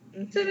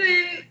 Mm-hmm. So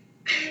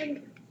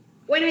then,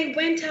 when I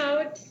went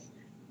out,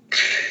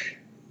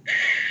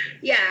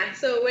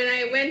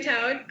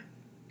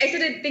 I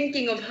started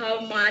thinking of how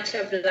much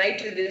I've lied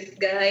to this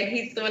guy.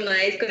 He's so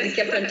nice because he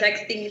kept on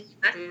texting me.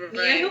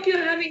 I hope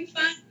you're having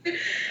fun. And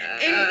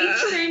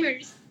each time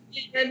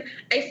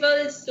I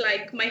felt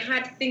like my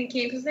heart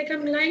sinking. It was like,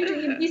 I'm lying to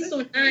him. He's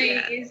so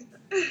nice.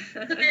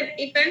 So then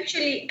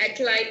eventually I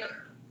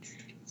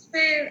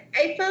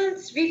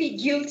felt really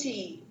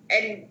guilty.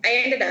 And I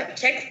ended up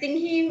texting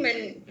him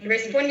and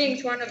responding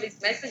to one of his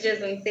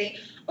messages and saying,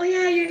 oh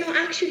yeah,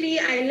 actually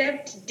I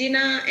left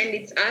dinner and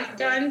it's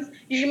Afghans.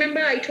 You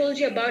remember I told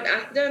you about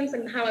Afghans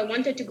and how I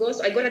wanted to go,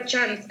 so I got a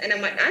chance and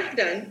I'm at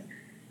Afghans.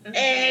 Mm-hmm.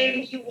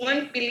 And you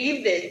won't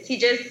believe this. He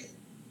just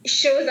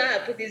shows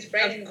up with his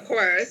friends. Of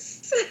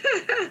course.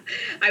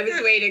 I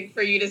was waiting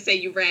for you to say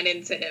you ran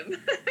into him.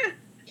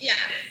 Yeah.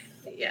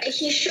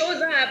 He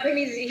shows up and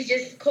he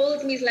just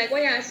calls me. He's like, oh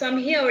yeah, so I'm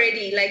here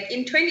already. Like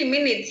in 20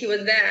 minutes he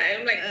was there.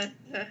 I'm like,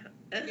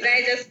 did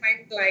I just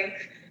find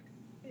like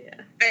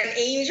an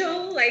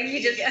angel? Like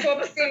he just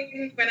pops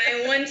in when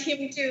I want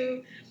him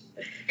to.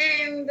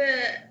 And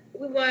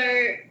we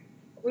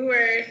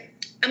were.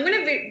 I'm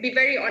gonna be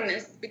very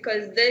honest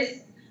because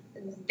this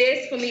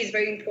for me is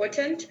very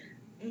important.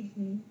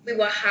 Mm-hmm. We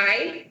were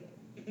high.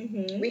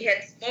 Mm-hmm. We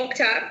had smoked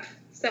up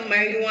some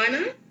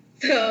marijuana.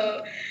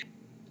 So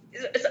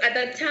at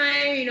that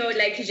time,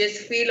 like you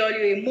just feel all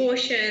your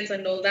emotions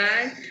and all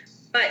that.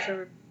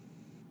 But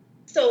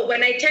so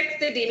when I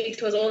texted him,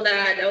 it was all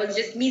that. I was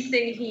just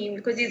missing him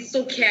because he's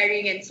so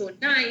caring and so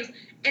nice.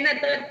 And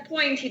at that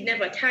point, he'd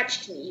never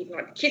touched me. He'd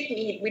not kissed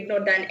me. We'd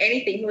not done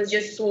anything. He was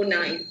just so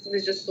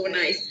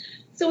nice.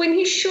 So when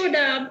he showed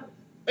up,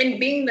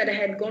 and being that I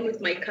had gone with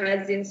my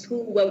cousins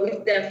who were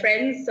with their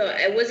friends, so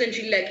I wasn't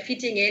really like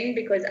fitting in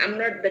because I'm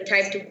not the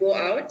type to go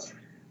out.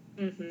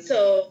 Mm-hmm.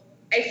 So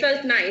I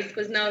felt nice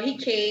because now he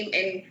came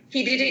and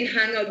he didn't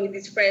hang out with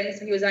his friends.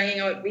 He was hanging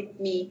out with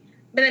me.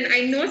 But then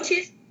I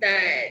noticed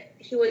that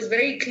he was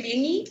very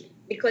clingy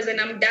because when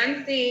I'm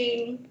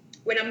dancing,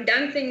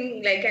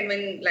 like, and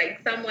when like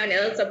someone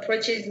else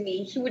approaches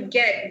me, he would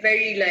get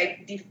very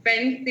like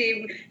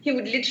defensive. He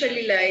would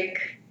literally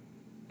like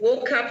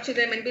walk up to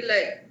them and be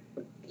like,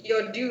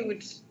 yo,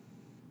 dude,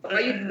 why are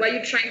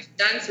you trying to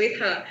dance with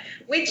her?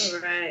 Which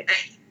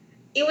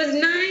it was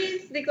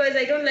nice because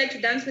I don't like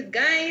to dance with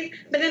guys,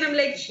 but then I'm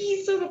like,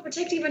 he's so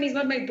protective and he's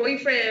not my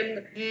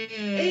boyfriend.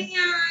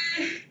 Yeah.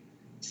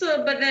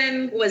 So, but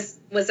then was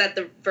that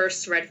the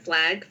first red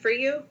flag for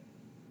you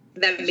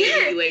that maybe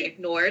you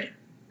ignored?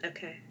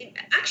 Okay.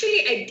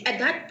 Actually, at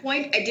that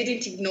point I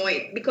didn't ignore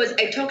it because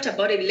I talked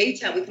about it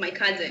later with my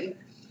cousin.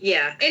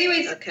 Yeah.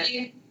 Anyways,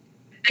 okay.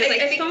 Because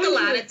I think a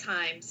lot of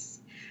times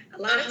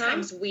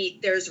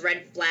there's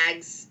red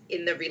flags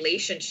in the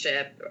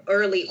relationship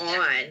early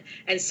on,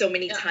 and so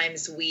many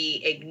times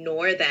we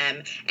ignore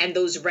them, and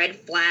those red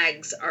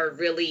flags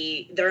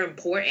they're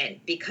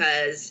important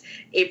because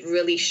it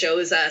really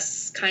shows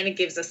us, kind of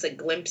gives us a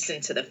glimpse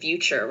into the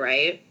future,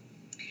 right?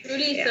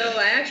 Truly. So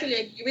I actually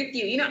agree with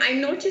you. I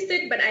noticed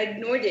it, but I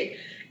ignored it.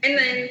 And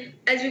then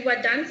as we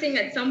were dancing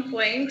at some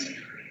point,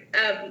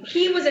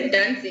 he wasn't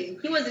dancing.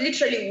 He was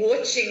literally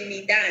watching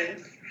me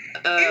dance.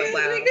 And I was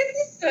like, this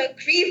is so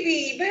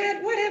creepy,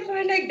 but whatever,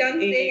 I like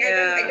dancing.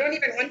 Yeah. I don't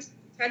even want to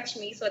touch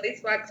me, so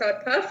this works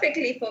out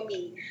perfectly for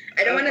me.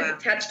 I don't want to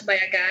be touched by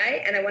a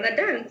guy, and I want to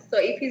dance. So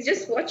if he's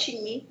just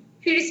watching me,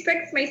 he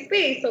respects my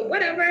space, so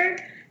whatever.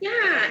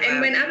 Yeah,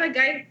 and when other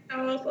guys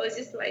come off, I was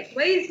just like,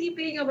 why is he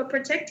being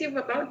overprotective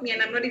about me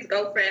and I'm not his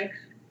girlfriend?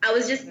 I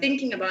was just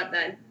thinking about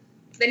that.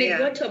 Then it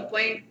got to a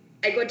point,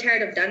 I got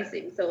tired of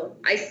dancing. So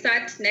I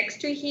sat next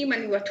to him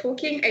and we were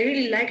talking. I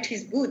really liked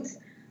his boots.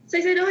 So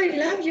I said, oh, I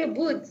love your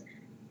boots.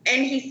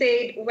 And he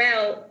said,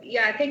 well,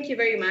 yeah, thank you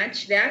very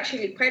much. They're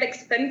actually quite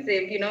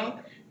expensive,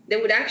 They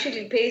would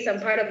actually pay some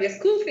part of your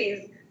school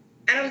fees.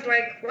 And I was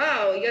like,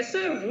 wow, you're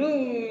so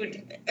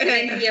rude. And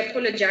then he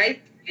apologized.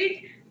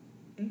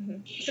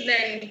 Mm-hmm. So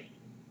then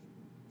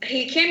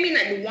he came in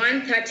at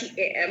 1:30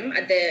 a.m.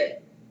 at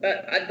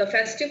the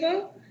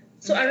festival.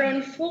 So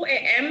around 4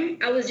 a.m.,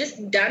 I was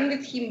just done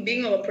with him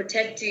being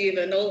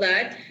overprotective and all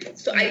that.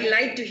 So I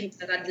lied to him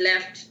that I'd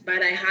left,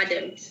 but I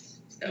hadn't.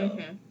 So,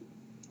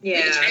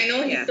 yeah, which I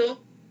know he saw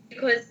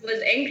because he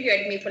was angry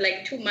at me for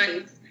like 2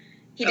 months.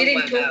 He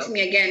didn't talk to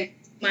me again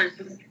for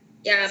months.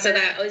 Yeah, so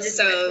but I was just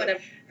like,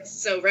 whatever.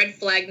 So red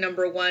flag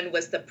number 1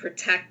 was the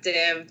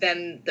protective.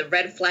 Then the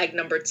red flag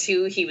number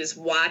 2, he was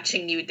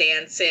watching you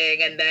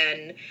dancing, and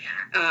then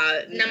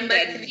number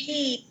 3,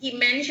 he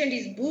mentioned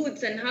his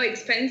boots and how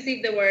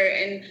expensive they were,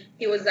 and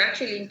he was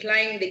actually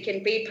implying they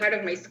can pay part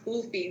of my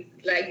school fees.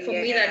 Like for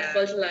me, that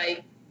felt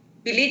like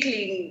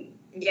belittling.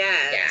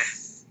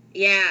 Yes.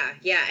 Yeah,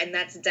 and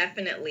that's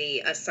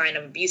definitely a sign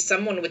of abuse.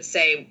 Someone would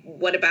say,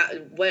 "What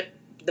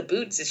the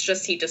boots? It's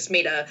just he just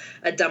made a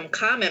dumb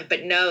comment."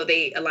 But no,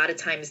 a lot of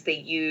times they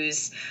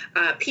use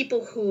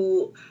people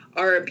who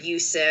are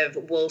abusive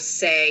will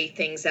say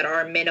things that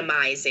are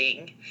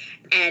minimizing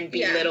and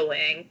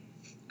belittling.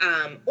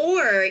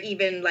 Or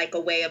even like a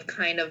way of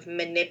kind of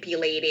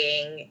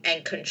manipulating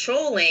and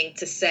controlling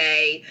to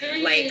say,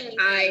 like,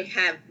 I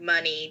have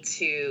money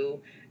to,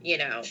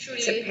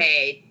 to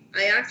pay.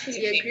 I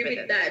actually agree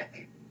with that.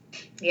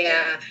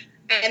 Yeah.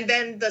 And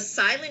then the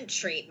silent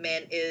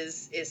treatment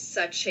is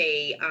such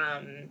a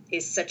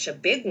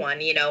big one.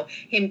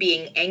 Him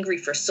being angry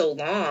for so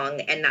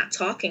long and not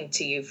talking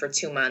to you for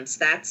 2 months.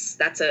 That's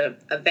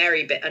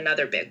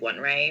another big one,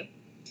 right?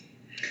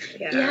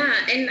 Yeah,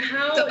 and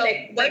how so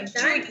what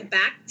drew you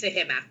back to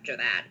him after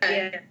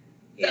that?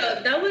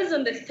 So that was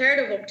on the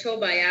 3rd of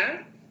October,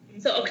 yeah.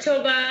 So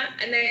October,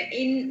 and then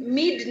in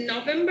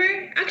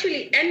mid-November,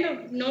 actually end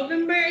of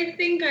November, I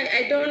think.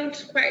 I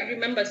don't quite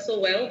remember so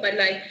well, but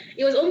like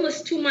it was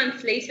almost 2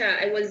 months later.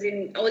 I was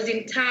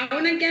in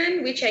town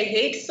again, which I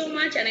hate so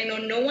much, and I know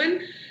no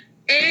one.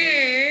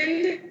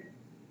 And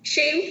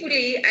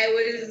shamefully, I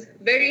was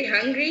very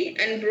hungry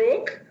and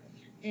broke,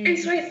 and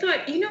so I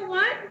thought, you know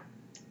what?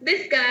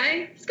 This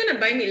guy is gonna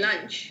buy me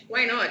lunch.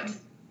 Why not?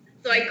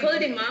 So I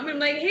called him up. I'm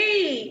like,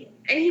 hey.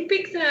 And he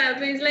picks up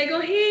and he's like,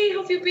 oh, hey,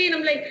 how have you been?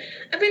 I'm like,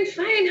 I've been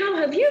fine. How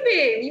have you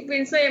been? You've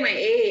been so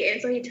MIA.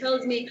 And so he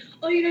tells me,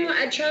 oh,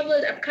 I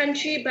traveled up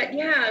country, but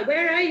yeah,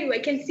 where are you? I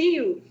can see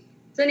you.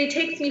 So then he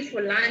takes me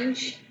for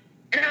lunch.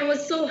 And I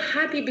was so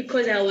happy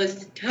because I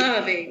was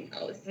starving.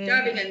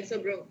 And so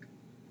broke.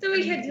 So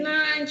we had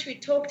lunch. We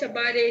talked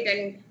about it.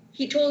 And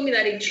he told me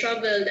that he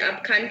traveled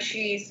up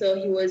country. So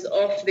he was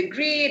off the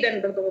grid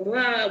and blah, blah,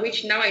 blah,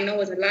 which now I know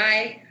was a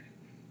lie.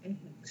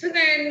 So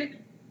then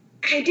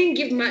I didn't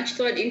give much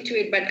thought into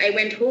it, but I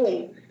went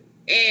home,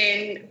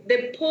 and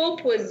the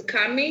Pope was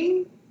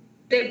coming.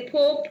 The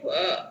Pope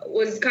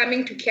was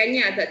coming to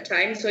Kenya at that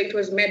time, so it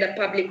was made a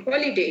public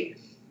holiday.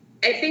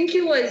 I think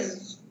it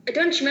was, I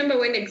don't remember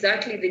when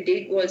exactly the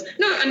date was.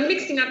 No, I'm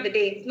mixing up the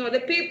dates. No,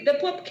 the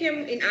Pope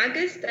came in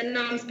August, and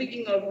now I'm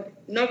speaking of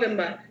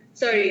November.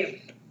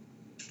 Sorry.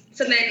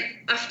 So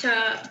then after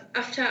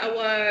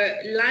our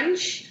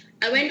lunch,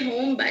 I went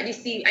home, but you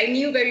see, I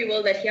knew very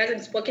well that he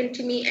hasn't spoken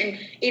to me. And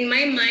in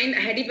my mind, I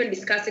had even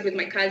discussed it with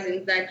my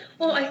cousins that,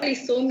 I thought he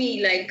saw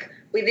me like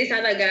with this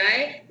other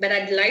guy, but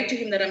I'd lied to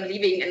him that I'm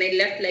leaving. And I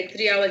left like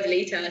 3 hours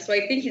later. So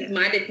I think he's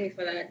mad at me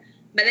for that.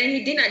 But then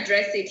he didn't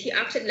address it. He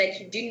acted like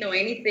he didn't know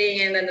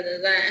anything and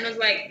And I was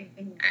like,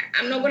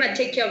 I'm not going to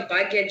take care of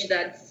baggage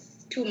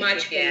that's too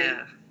much for me.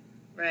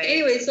 Right.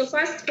 Anyway, so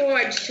fast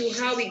forward to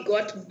how we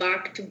got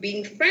back to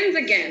being friends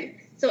again.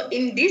 So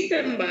in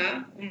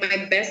December,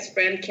 my best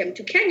friend came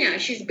to Kenya.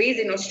 She's based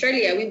in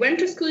Australia. We went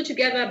to school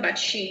together, but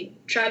she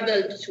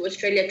traveled to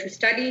Australia to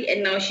study,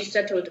 and now she's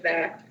settled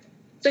there.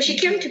 So she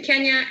came to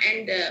Kenya,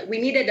 and we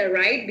needed a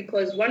ride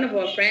because one of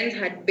our friends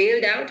had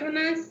bailed out on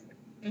us.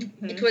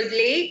 It was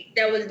late.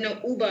 There was no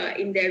Uber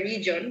in their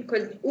region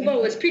because Uber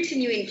was pretty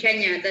new in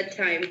Kenya at that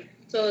time.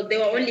 So they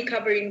were only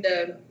covering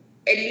the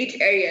elite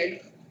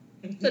areas.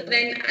 So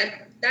then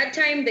at that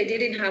time, they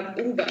didn't have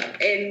Uber.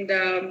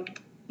 And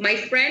my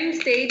friend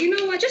said, you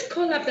know what, just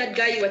call up that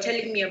guy you were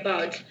telling me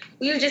about.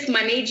 We'll just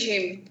manage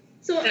him.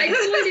 So I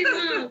called him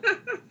up.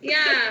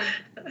 Yeah.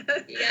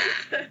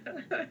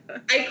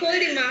 I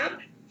called him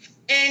up,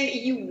 and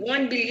you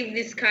won't believe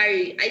this,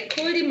 Carrie. I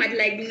called him at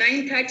like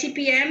 9:30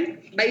 p.m.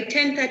 By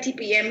 10:30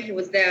 p.m., he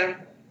was there.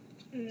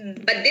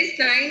 But this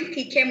time,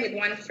 he came with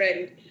one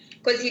friend.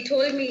 Because he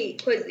told me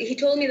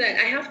that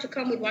I have to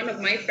come with one of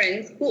my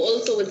friends who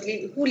also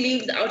who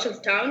lives out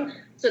of town.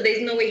 So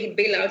there's no way he'd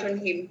bail out on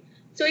him.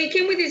 So he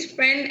came with his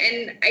friend,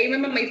 and I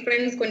remember my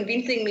friends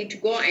convincing me to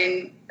go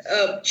and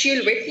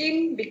chill with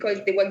him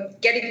because they were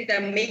getting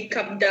their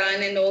makeup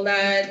done and all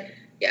that.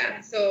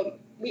 Yeah, so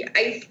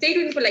I stayed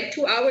with him for like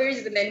 2 hours,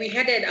 and then we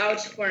headed out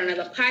for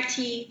another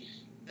party.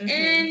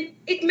 And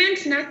it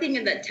meant nothing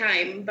at that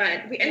time,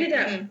 but we ended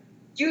up,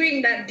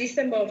 during that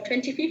December of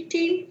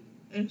 2015,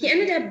 he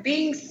ended up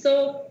being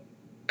so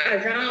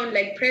around,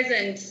 like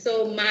present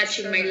so much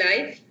in my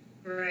life.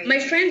 Right. My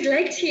friends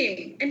liked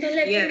him, and they're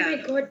like, oh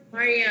my God,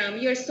 Mariam,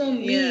 you're so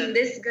mean.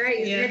 This guy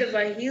is head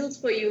over heels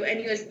for you, and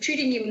you're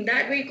treating him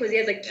that way because he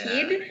has a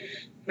kid.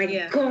 My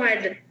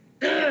God.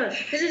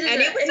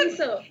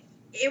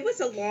 it was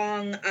a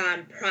long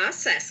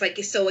process. Like,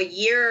 so a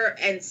year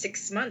and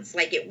 6 months.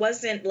 Like, it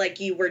wasn't like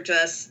you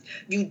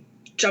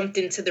jumped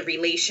into the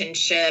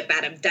relationship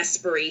out of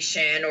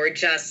desperation or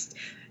just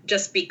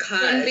because.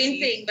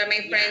 Convincing by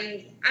my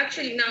friends.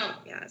 Actually, no.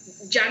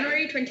 Yes.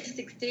 January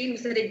 2016, we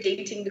started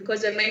dating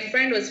because when my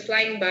friend was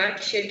flying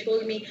back, she had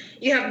told me,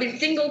 "You have been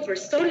single for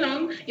so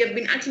long. You have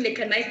been acting like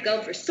a nice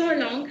girl for so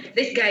long.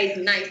 This guy is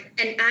nice,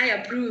 and I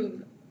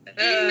approve."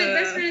 And my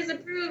best friend is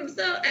approved,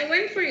 so I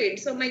went for it.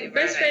 So my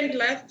best friend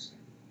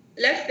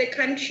left the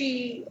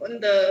country on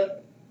the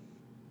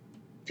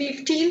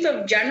 15th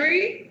of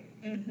January,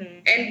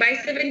 and by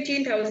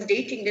 17th I was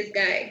dating this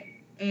guy.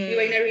 We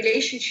were in a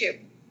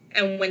relationship.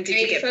 And when did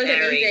you get married?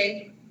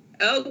 Amazing.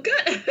 Oh, good.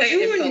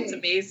 It felt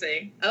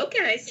amazing.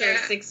 Okay, so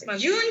 6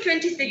 months. June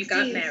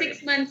 2016,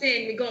 6 months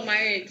in, we got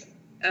married.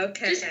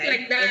 Okay. Just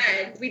like that.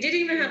 Okay. We didn't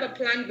even have a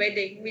planned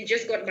wedding. We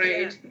just got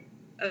married.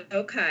 Yeah.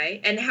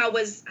 Okay. And how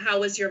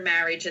was your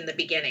marriage in the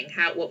beginning?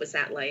 What was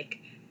that like?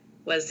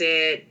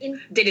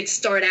 Did it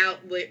start out,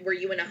 were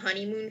you in a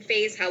honeymoon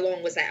phase? How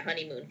long was that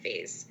honeymoon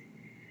phase?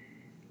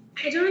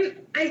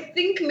 I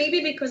think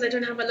maybe because I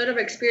don't have a lot of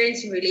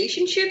experience in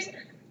relationships,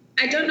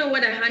 I don't know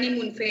what a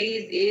honeymoon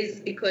phase is,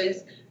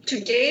 because to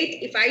date,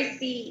 if I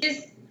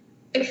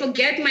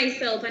forget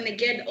myself and I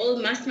get all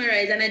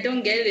mesmerized and I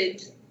don't get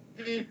it. So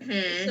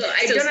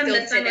I don't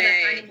understand what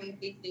a honeymoon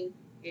phase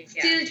is.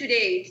 Yeah.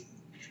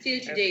 Still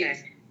to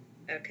date.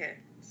 Okay.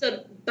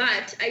 So,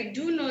 but I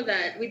do know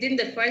that within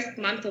the first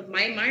month of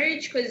my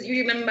marriage, because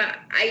you remember,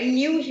 I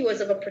knew he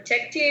was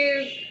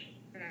overprotective,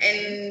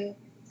 and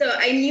so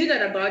I knew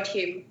that about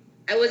him.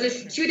 I was a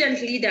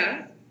student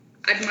leader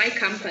at my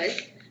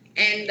campus,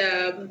 and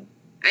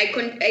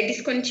I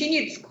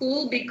discontinued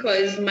school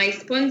because my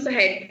sponsor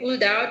had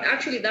pulled out.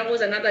 Actually, that was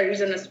another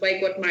reason as why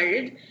I got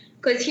married,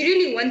 because he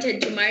really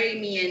wanted to marry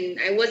me, and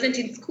I wasn't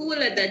in school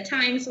at that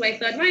time, so I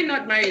thought, why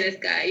not marry this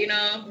guy, you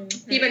know?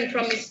 He even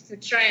promised to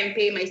try and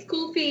pay my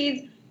school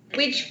fees,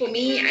 which for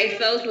me, I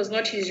felt was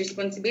not his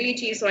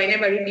responsibility, so I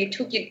never really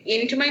took it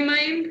into my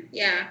mind.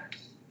 Yeah.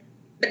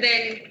 But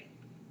then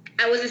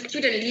I was a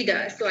student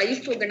leader, so I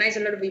used to organize a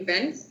lot of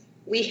events.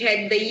 We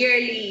had the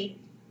yearly,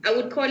 I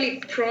would call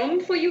it prom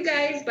for you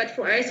guys, but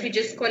for us, we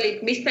just call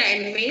it Mr.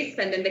 and Miss,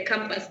 and then the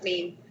campus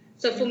name.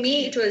 So for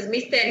me, it was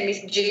Mr. and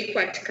Miss J.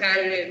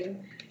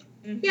 Karen.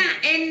 Yeah,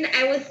 and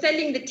I was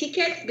selling the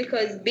tickets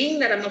because being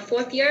that I'm a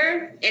fourth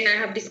year and I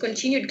have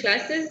discontinued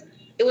classes,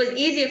 it was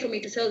easier for me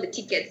to sell the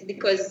tickets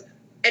because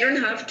I don't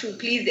have to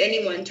please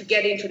anyone to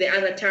get into the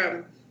other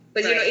term.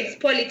 Because, you know, it's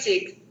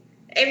politics.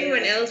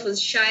 Everyone else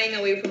was shying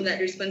away from that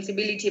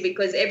responsibility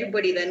because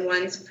everybody then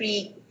wants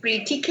free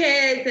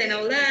tickets and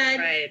all that.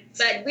 Right.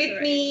 But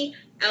with me,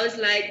 I was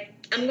like,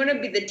 I'm going to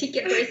be the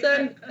ticket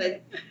person because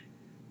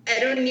I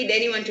don't need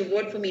anyone to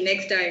vote for me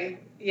next time.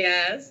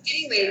 Yes.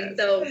 Anyway,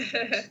 so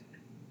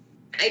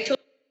I told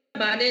her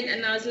about it,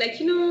 and I was like,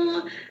 you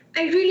know,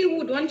 I really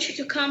would want you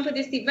to come for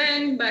this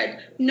event, but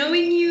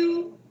knowing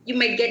you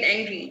might get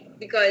angry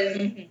because,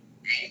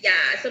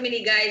 so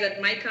many guys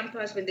at my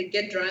campus, when they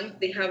get drunk,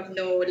 they have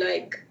no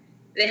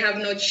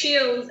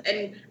chills,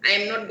 and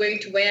I'm not going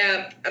to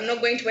wear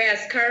a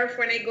scarf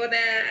when I go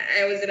there.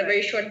 I was in a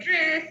very short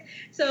dress,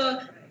 so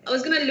I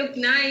was going to look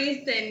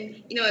nice,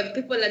 and, you know, if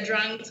people are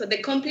drunk. So the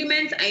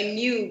compliments I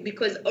knew,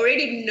 because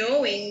already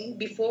knowing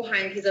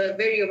beforehand he's a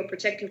very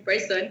overprotective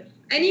person,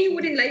 I knew he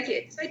wouldn't like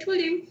it. So I told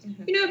him,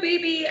 you know,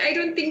 baby, I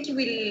don't think you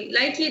will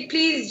like it.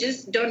 Please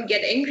just don't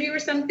get angry or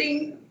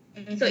something.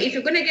 So if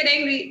you're going to get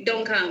angry,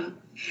 don't come.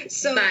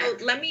 So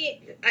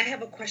I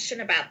have a question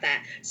about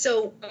that.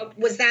 So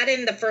was that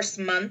in the first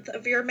month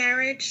of your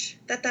marriage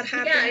that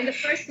happened? Yeah, in the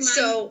first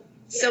month.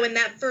 So in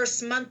that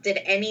first month, did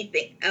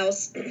anything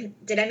else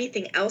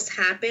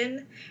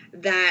happen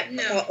that,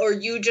 or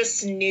you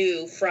just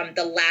knew from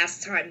the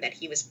last time that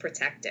he was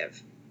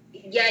protective?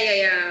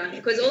 Yeah.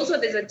 Because also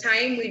there's a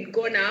time we'd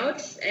gone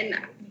out and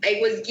I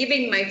was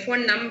giving my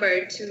phone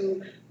number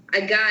to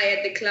a guy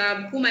at the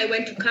club whom I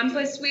went to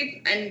campus with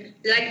and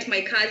liked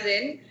my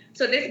cousin.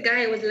 So this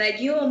guy was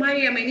like, yo,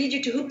 Mariam, I need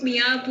you to hook me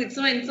up with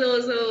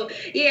so-and-so. So,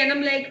 yeah, and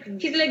I'm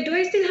like, he's like, do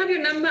I still have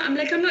your number? I'm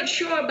like, I'm not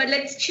sure, but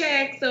let's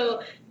check.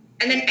 So,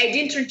 and then I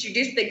didn't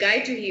introduce the guy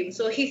to him.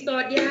 So he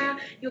thought, yeah,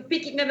 you're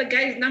picking up a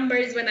guy's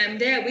numbers when I'm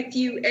there with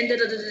you, and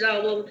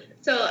da-da-da-da-da. Well,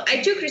 so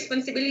I took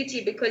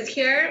responsibility because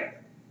here,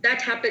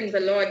 that happens a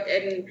lot.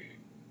 And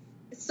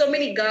so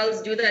many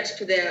girls do that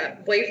to their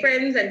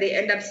boyfriends, and they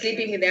end up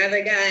sleeping with the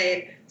other guy.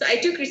 And so I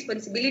took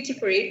responsibility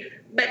for it.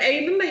 But I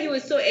remember he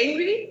was so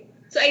angry.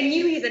 So I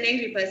knew he's an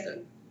angry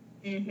person.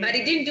 But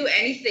he didn't do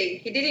anything.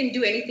 He didn't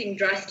do anything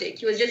drastic.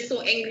 He was just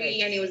so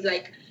angry, and he was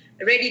like,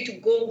 ready to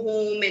go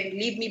home and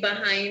leave me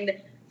behind.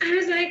 I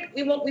was like,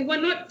 we were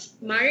not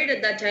married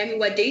at that time. We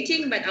were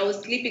dating, but I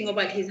was sleeping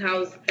over at his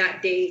house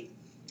that day.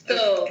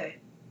 So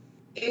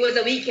it was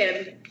a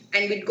weekend,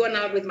 and we'd gone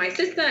out with my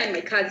sister and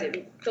my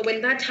cousin. So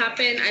when that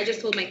happened, I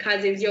just told my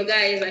cousins, yo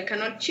guys, I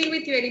cannot chill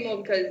with you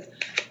anymore because,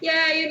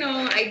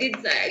 I did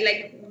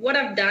like what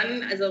I've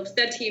done has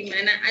upset him,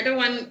 and I don't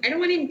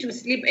want him to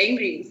sleep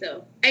angry.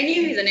 So I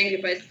knew he's an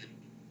angry person.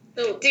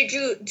 So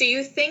do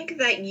you think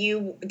that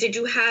did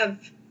you have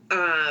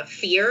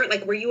fear?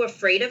 Like, were you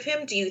afraid of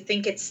him? Do you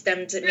think it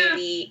stemmed to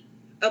maybe?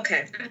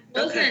 Okay. I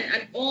wasn't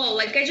at all.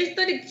 Like, I just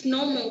thought it's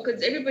normal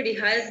because everybody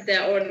has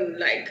their own,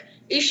 like,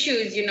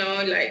 issues,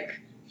 like,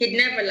 he'd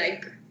never,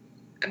 like,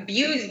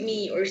 abused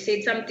me or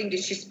said something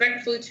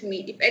disrespectful to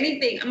me. If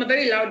anything, I'm a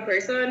very loud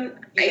person.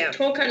 Yeah. I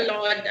talk a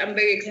lot. I'm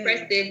very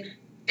expressive.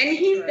 And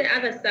he's the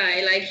other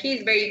side. Like,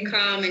 he's very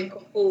calm and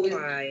composed.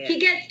 Quiet. He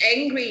gets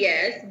angry,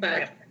 yes,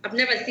 but I've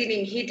never seen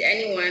him hit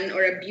anyone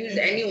or abuse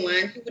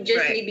anyone. He would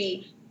just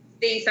maybe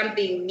say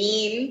something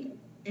mean,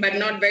 but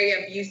not very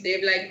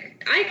abusive.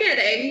 Like, I get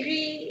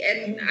angry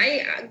and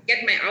I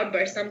get my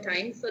outburst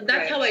sometimes. So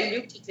that's how I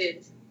looked at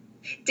it.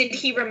 Did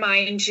he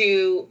remind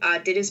you,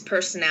 did his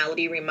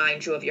personality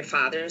remind you of your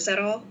father's at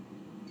all?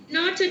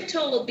 Not at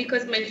all,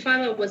 because my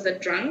father was a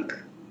drunk.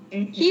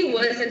 He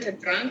wasn't a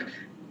drunk.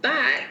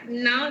 But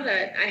now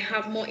that I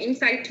have more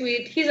insight to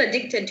it, he's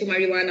addicted to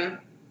marijuana.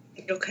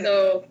 Okay.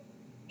 So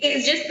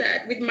it's just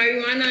that with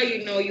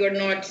marijuana, you're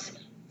not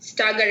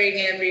staggering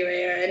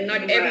everywhere and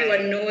not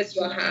everyone knows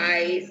you're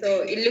high.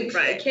 So it looks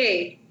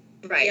okay.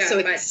 Right. Yeah, so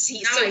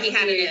he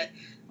had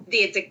the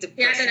addictive personality.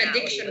 He had an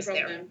addiction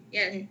problem.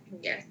 Yes.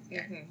 Yes.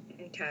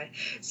 Okay.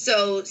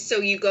 So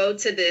you go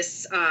to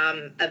this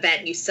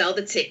event, you sell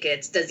the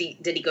tickets. Did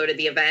he go to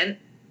the event?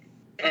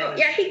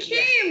 He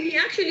came. He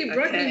actually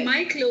brought me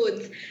my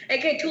clothes.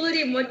 Like, I told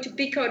him what to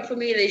pick out for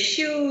me, the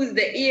shoes,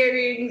 the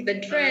earrings, the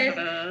dress.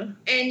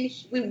 And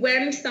we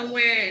went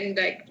somewhere and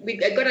I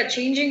got a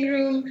changing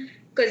room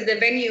because the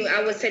venue,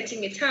 I was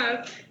setting it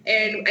up,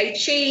 and I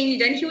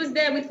changed, and he was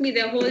there with me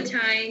the whole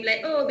time.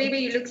 Like, oh, baby,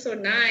 you look so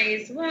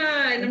nice. Wow.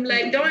 And I'm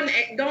like,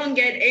 don't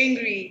get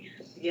angry.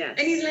 Yes.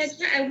 And he's like,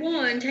 yeah, I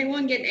won't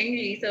get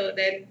angry. So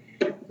then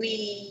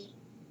we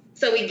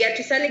get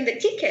to selling the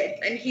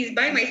tickets, and he's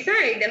by my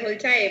side the whole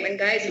time, and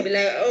guys will be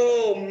like,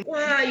 oh,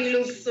 wow, you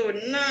look so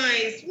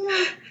nice.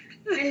 Wow.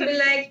 And be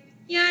like,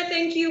 yeah,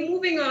 thank you,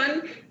 moving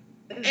on.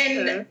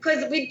 And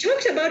because we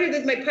talked about it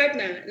with my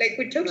partner, like,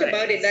 we talked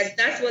about it,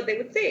 that's what they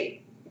would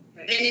say.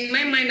 And in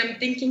my mind, I'm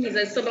thinking he's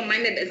as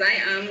sober-minded as I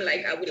am,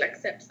 like, I will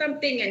accept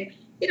something, and,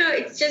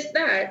 it's just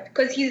that,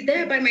 because he's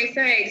there by my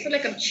side. It's not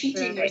like I'm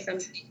cheating or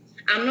something.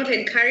 I'm not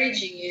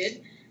encouraging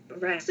it.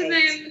 Right. So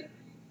then,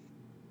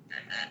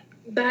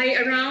 by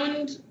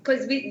around,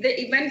 because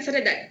the event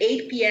started at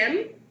 8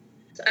 p.m.,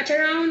 so at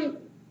around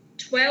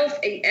 12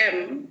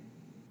 a.m.,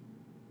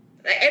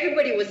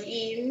 everybody was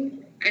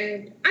in,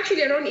 and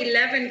actually around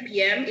 11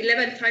 p.m.,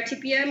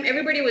 11:30 p.m.,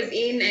 everybody was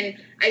in, and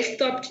I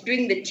stopped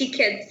doing the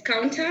tickets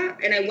counter,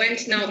 and I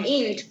went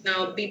in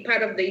to be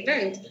part of the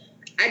event.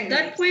 At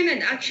that point,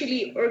 I'd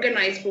actually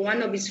organized for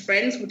one of his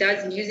friends who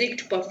does music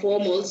to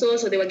perform also,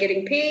 so they were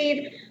getting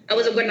paid. I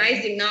was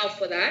organizing now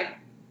for that.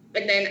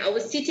 And then I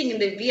was sitting in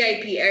the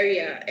VIP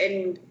area,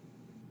 and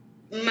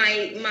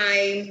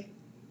my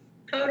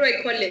how do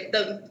I call it?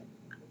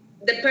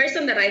 The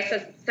person that I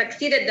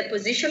succeeded the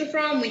position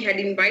from, we had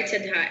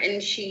invited her,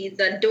 and she's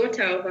a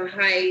daughter of a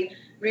high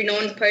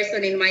renowned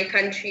person in my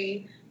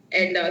country,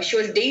 and she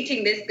was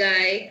dating this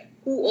guy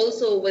who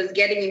also was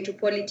getting into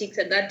politics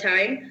at that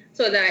time.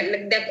 So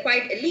that they're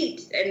quite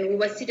elite, and we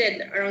were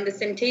seated around the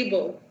same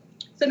table.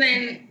 So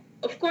then,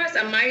 of course,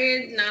 I'm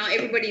married now.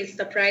 Everybody is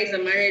surprised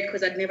I'm married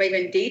because I'd never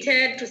even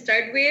dated to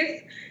start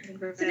with.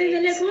 Right. So then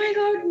they're like, oh my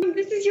God,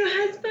 this is your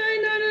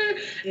husband.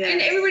 Yes.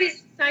 And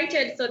everybody's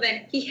excited. So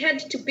then he had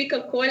to pick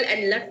a call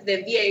and left the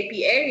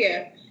VIP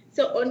area.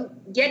 So on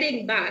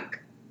getting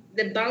back,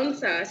 the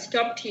bouncer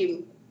stopped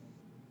him.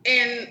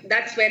 And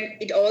that's when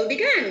it all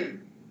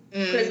began.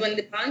 Because when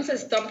the bouncer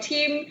stopped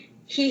him,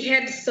 he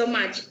had so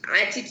much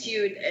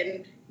attitude,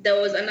 and there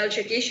was an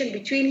altercation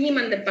between him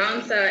and the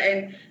bouncer,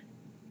 and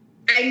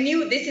I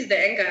knew this is the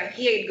anger.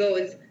 Here it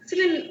goes. So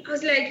then I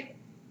was like,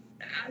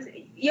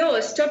 yo,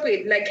 stop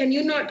it. Like, can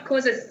you not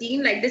cause a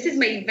scene? Like, this is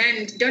my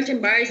event. Don't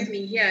embarrass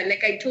me here.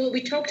 Like,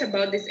 we talked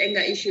about this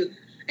anger issue.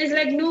 And he's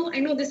like, no, I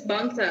know this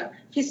bouncer.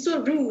 He's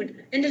so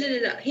rude. And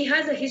he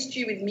has a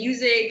history with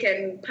music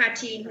and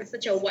partying. He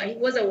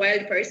was a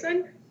wild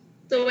person.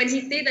 So when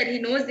he said that he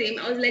knows him,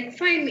 I was like,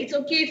 fine, it's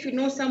okay if you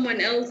know someone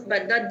else,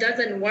 but that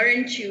doesn't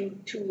warrant you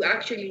to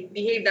actually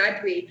behave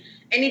that way.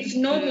 And it's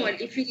normal.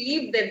 If you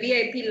leave the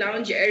VIP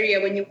lounge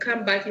area, when you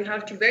come back, you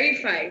have to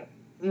verify.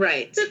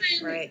 Right. So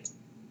then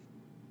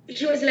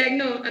he was like,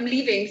 no, I'm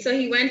leaving. So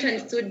he went and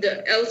stood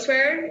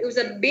elsewhere. It was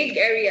a big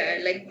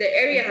area. Like, the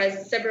area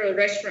has several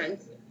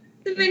restaurants.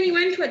 So then he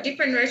went to a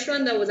different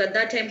restaurant that was at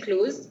that time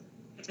closed.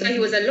 So he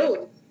was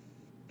alone.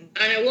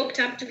 And I walked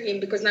up to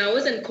him because now I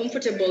wasn't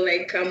comfortable,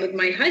 like, with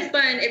my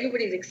husband.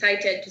 Everybody's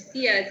excited to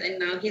see us, and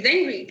now he's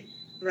angry.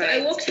 Right.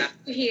 So I walked up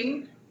to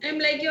him, and I'm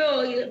like,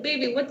 yo,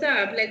 baby, what's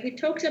up? Like, we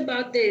talked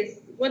about this.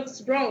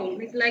 What's wrong?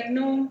 He's like,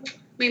 no,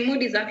 my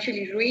mood is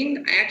actually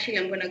ruined.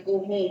 I'm going to go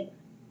home.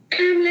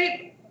 And I'm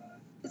like,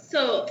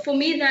 so for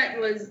me, that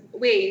was,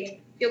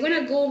 wait, you're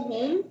going to go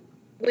home?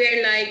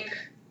 We're like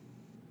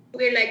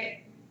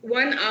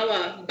 1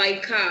 hour by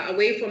car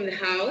away from the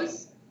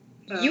house.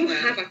 You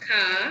have a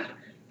car.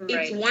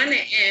 Right. It's 1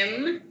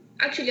 a.m.,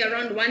 actually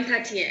around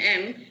 1:30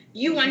 a.m.,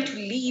 you want to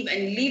leave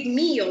and leave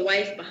me, your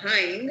wife,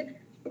 behind.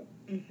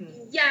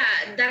 Yeah,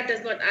 that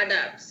does not add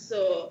up.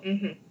 So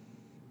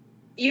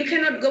you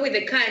cannot go with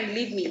the car and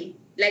leave me.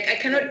 Like, I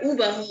cannot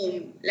Uber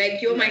home.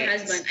 Like, you're my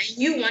husband and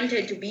you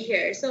wanted to be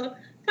here. So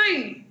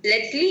fine,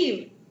 let's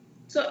leave.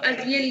 So as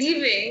we're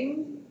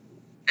leaving,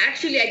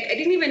 actually, I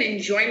didn't even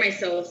enjoy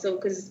myself. So,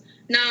 because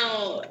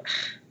now,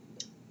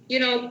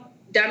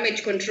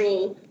 damage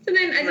control. So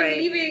then as I'm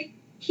leaving,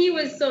 he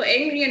was so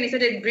angry and he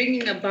started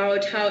bringing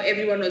about how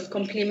everyone was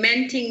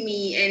complimenting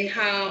me and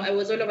how I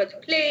was all over the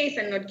place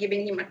and not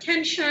giving him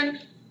attention. And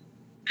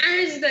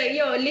I was like,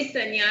 yo,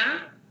 listen,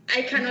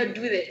 I cannot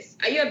do this.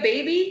 Are you a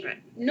baby? Right.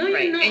 No,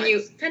 you're not.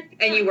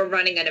 And you were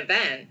running an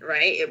event,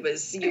 right? It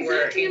was, you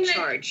were in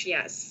charge,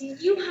 yes.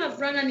 You have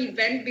run an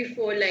event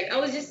before. Like, I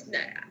was just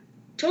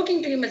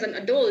talking to him as an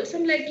adult. So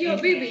I'm like, yo,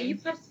 baby, you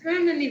have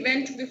run an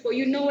event before.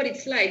 You know what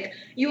it's like.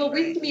 You were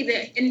with me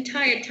the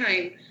entire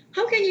time.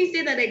 How can you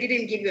say that I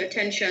didn't give you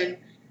attention?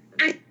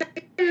 And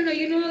I don't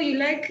know,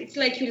 it's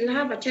like you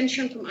love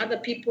attention from other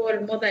people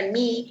more than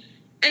me.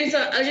 And so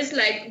I was just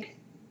like,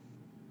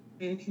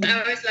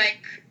 I was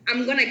like,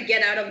 I'm going to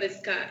get out of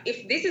this car.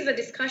 If this is a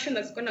discussion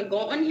that's going to go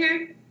on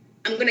here,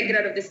 I'm going to get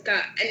out of this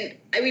car. And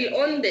I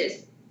will own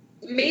this.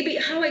 Maybe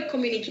how I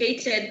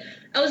communicated,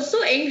 I was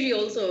so angry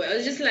also. I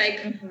was just like,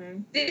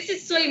 this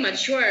is so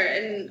immature.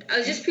 And I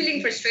was just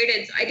feeling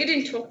frustrated. So I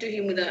didn't talk to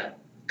him with a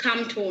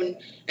calm tone.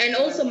 And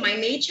also my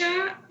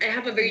nature, I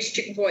have a very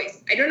strict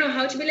voice. I don't know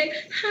how to be like,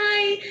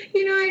 hi, I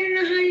don't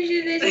know how to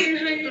do this. I don't know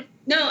how to...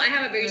 No, I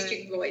have a very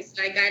strict voice.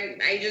 Like,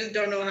 I just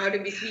don't know how to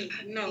be sweet.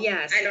 No,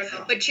 yes. I don't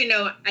know. But,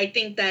 I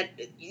think that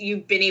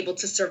you've been able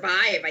to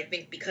survive, I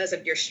think, because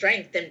of your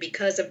strength and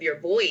because of your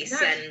voice.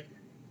 Exactly. And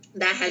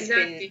that has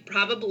been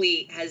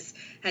probably has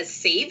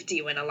saved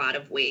you in a lot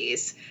of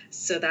ways.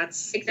 So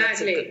that's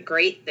a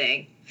great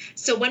thing.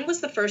 So when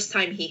was the first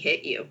time he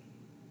hit you?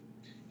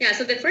 Yeah,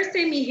 so the first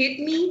time he hit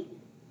me,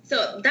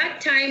 so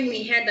that time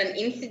we had an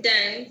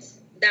incident,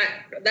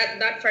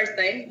 that first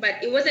time,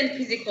 but it wasn't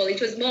physical. It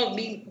was more of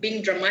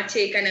being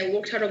dramatic, and I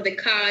walked out of the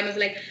car and was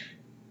like,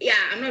 yeah,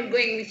 I'm not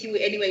going with you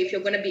anyway if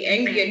you're going to be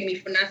angry at me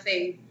for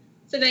nothing.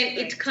 So then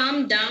it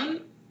calmed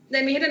down.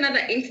 Then we had another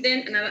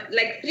incident,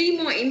 like 3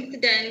 more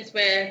incidents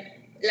where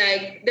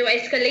like they were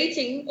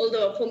escalating,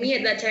 although for me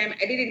at that time,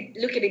 I didn't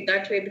look at it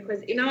that way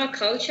because in our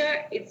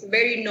culture, it's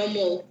very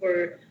normal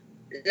for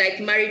like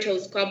marital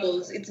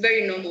squabbles. It's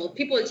very normal.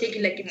 People take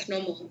it like it's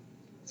normal.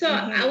 So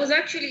I was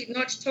actually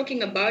not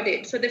talking about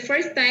it. So the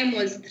first time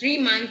was 3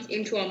 months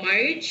into our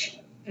marriage.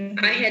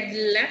 I had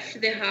left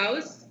the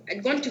house.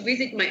 I'd gone to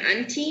visit my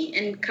auntie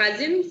and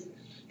cousins.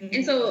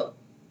 And so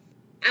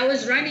I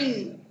was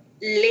running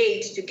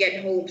late to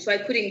get home, so I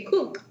couldn't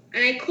cook.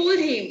 And I called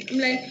him. I'm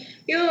like,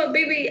 yo,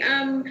 baby,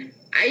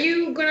 are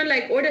you gonna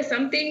like order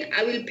something?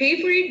 I will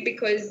pay for it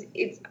because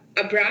it's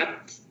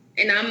abrupt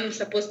and I'm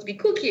supposed to be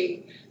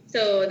cooking.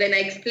 So then I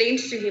explained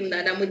to him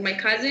that I'm with my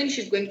cousin.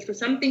 She's going through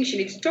something. She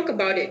needs to talk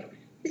about it.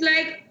 He's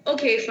like,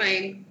 okay,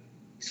 fine.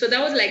 So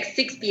that was like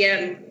 6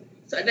 p.m.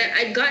 So then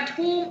I got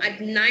home at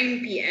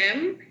 9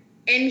 p.m.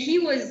 and he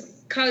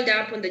was curled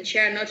up on the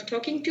chair, not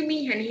talking to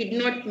me. And he'd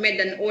not made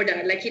an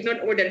order, like he'd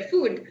not ordered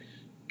food.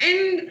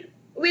 And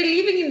we're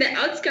living in the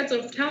outskirts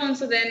of town.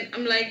 So then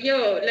I'm like,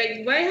 yo,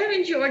 like, why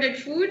haven't you ordered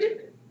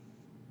food?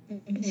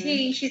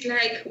 She's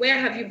like, where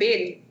have you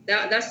been?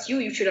 That's you.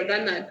 You should have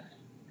done that.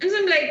 And so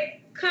I'm like,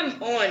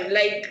 come on,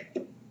 like,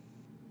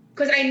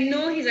 because I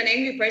know he's an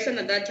angry person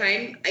at that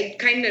time. I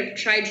kind of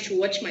tried to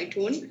watch my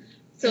tone.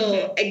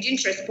 So I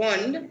didn't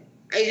respond.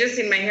 I just,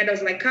 in my head, I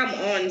was like, come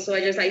on. So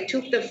I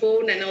took the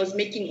phone and I was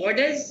making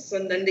orders. So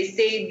then they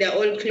say they're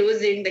all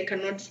closing. They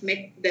cannot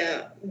make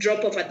the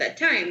drop-off at that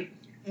time.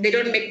 They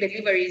don't make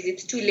deliveries.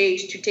 It's too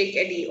late to take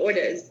any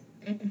orders.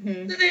 So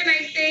then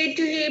I said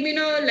to him,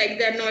 like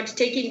they're not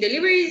taking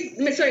deliveries.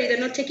 Sorry, they're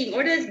not taking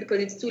orders because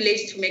it's too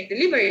late to make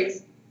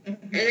deliveries.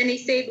 And then he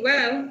said,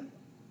 well,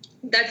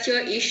 that's your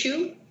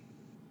issue.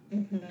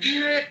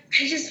 I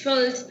just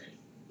felt,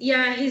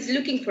 yeah, he's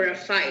looking for a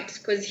fight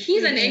because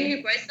he's an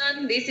angry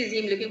person. This is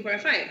him looking for a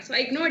fight. So I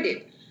ignored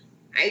it.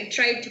 I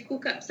tried to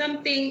cook up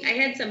something. I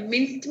had some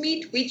minced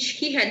meat, which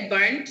he had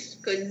burnt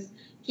because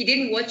he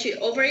didn't watch it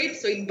over it,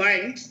 so it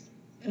burnt.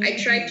 I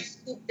tried to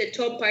scoop the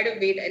top part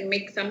of it and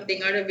make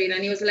something out of it.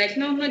 And he was like,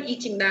 no, I'm not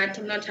eating that.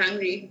 I'm not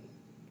hungry.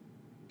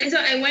 And so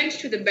I went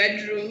to the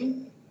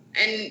bedroom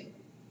and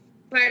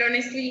quite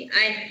honestly,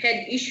 I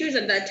had issues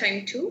at that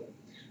time too.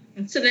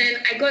 So then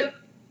I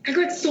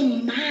got so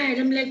mad.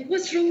 I'm like,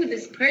 what's wrong with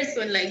this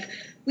person? Like,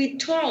 we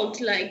talked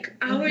like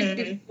hours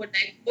before,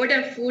 like,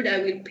 order food,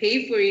 I will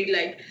pay for it.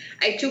 Like,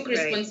 I took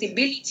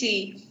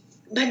responsibility.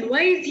 But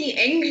why is he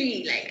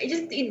angry? Like,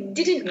 it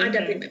didn't add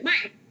up in my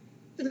mind.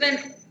 So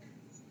then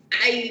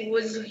I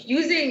was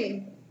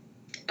using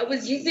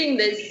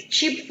this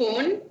cheap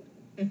phone,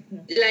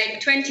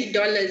 like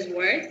 $20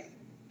 worth.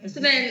 So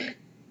then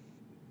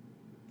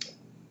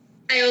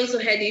I also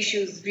had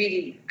issues,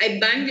 really. I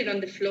banged it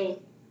on the floor.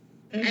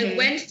 I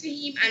went to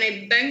him and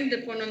I banged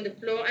the phone on the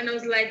floor and I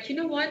was like, you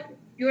know what?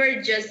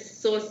 You're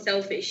just so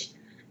selfish.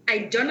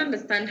 I don't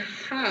understand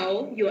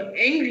how you're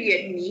angry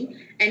at me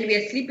and we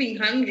are sleeping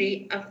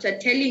hungry after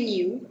telling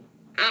you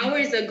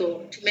hours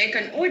ago to make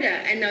an order,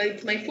 and now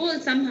it's my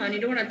fault somehow and you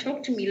don't want to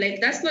talk to me. Like,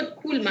 that's not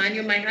cool, man.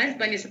 You're my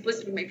husband. You're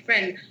supposed to be my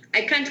friend.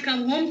 I can't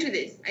come home to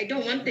this. I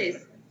don't want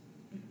this.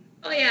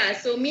 Oh, yeah.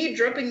 So me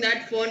dropping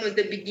that phone was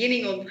the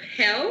beginning of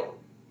hell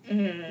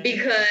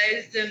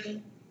because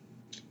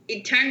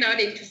it turned out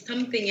into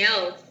something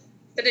else.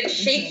 Started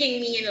shaking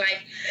me and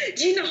like,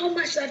 do you know how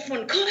much that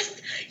phone costs?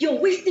 You're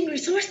wasting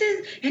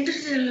resources and blah,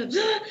 blah,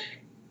 blah.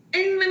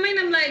 And in my mind,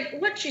 I'm like,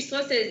 what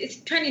resources? It's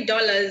 $20.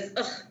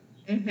 Ugh.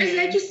 I was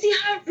like, you see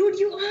how rude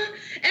you are?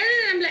 And then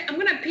I'm like, I'm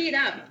going to pay it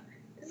up.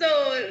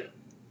 So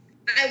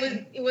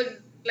it was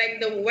like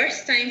the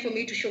worst time for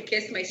me to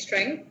showcase my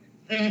strength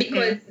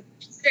because it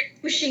started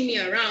pushing me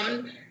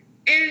around.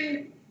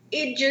 And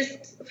it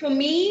just, for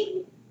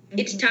me,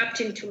 it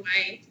tapped into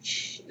my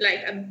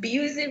like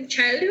abusive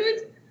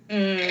childhood.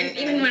 And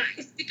even when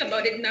I speak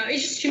about it now, it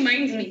just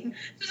reminds me.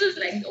 So it's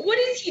like, what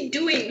is he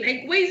doing?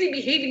 Like, why is he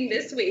behaving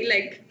this way?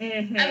 Like,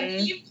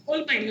 I've lived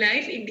all my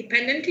life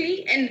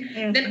independently,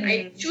 and then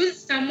I choose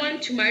someone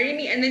to marry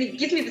me, and then he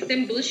gives me the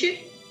same bullshit.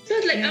 So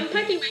it's like, I'm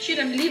packing my shit,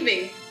 I'm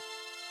leaving.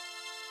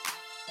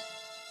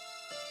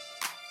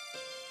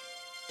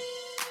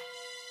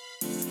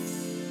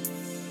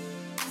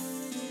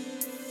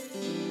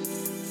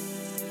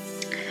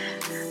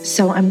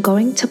 So I'm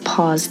going to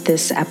pause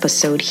this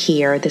episode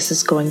here. This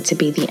is going to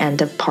be the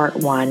end of part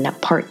 1.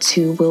 Part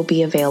 2 will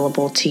be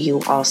available to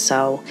you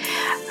also.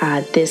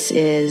 This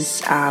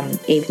is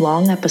a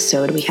long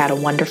episode. We had a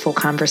wonderful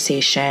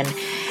conversation,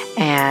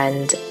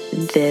 and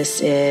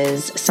this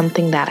is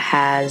something that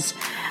has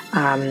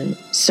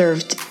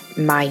served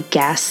my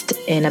guest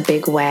in a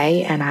big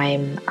way, and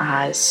I'm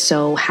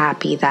so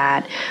happy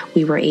that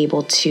we were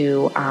able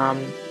to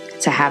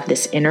have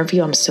this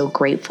interview. I'm so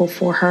grateful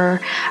for her.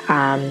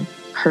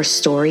 Her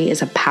story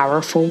is a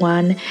powerful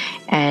one,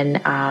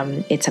 and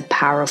it's a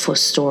powerful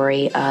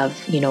story of,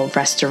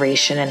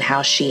 restoration and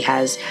how she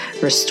has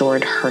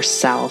restored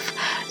herself.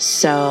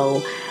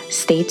 So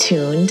stay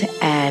tuned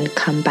and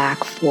come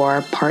back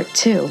for part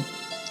 2.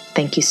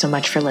 Thank you so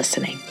much for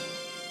listening.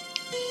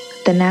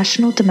 The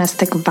National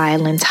Domestic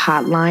Violence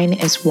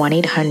Hotline is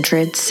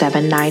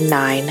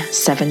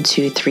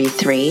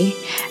 1-800-799-7233.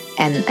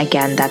 And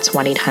again, that's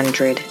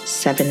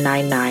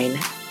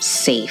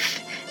 1-800-799-SAFE.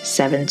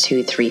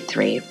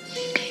 7233.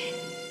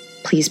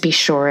 Please be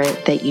sure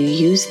that you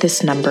use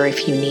this number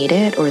if you need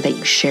it, or that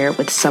you share it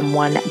with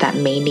someone that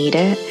may need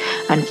it.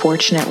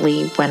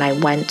 Unfortunately, when I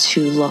went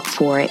to look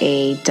for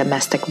a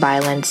domestic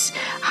violence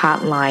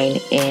hotline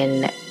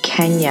in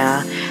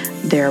Kenya,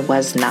 there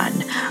was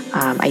none.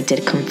 I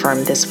did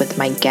confirm this with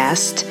my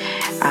guest.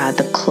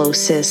 The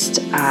closest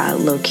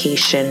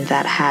location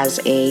that has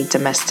a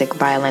domestic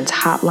violence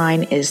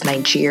hotline is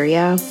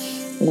Nigeria,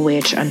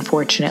 which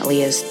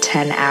unfortunately is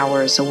 10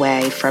 hours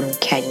away from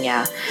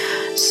Kenya.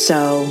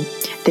 So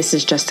this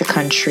is just a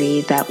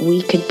country that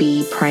we could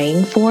be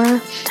praying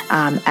for,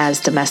 as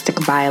domestic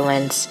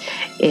violence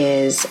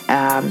is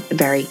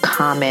very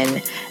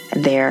common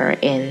there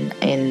in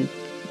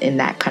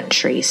that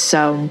country.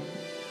 So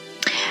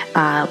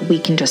we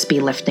can just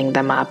be lifting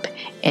them up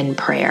in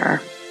prayer.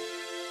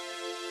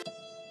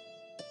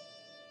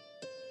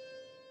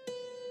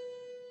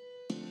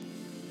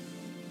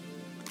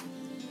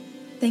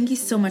 Thank you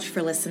so much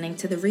for listening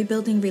to the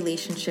Rebuilding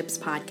Relationships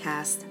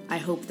podcast. I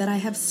hope that I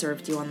have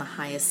served you on the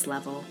highest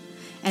level.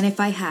 And if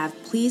I have,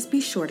 please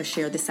be sure to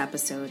share this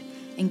episode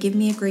and give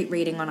me a great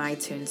rating on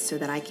iTunes so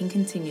that I can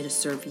continue to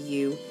serve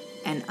you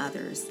and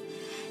others.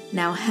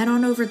 Now head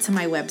on over to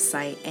my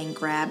website and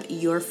grab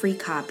your free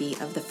copy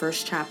of the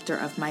first chapter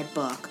of my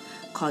book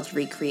called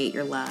Recreate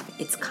Your Love.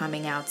 It's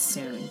coming out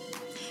soon.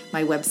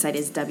 My website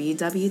is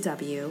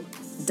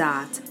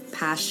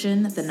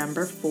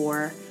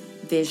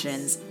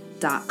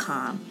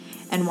www.passion4visions.com.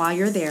 And while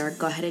you're there,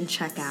 go ahead and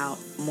check out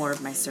more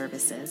of my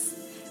services.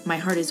 My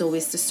heart is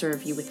always to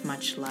serve you with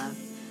much love.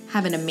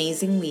 Have an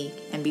amazing week,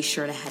 and be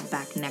sure to head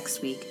back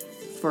next week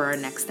for our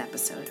next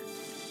episode.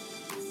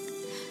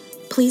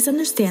 Please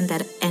understand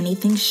that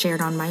anything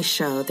shared on my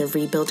show, the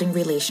Rebuilding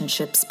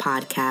Relationships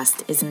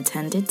podcast, is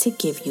intended to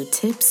give you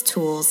tips,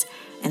 tools,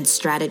 and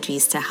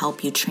strategies to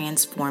help you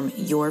transform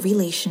your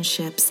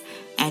relationships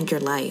and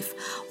your life.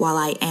 While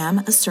I am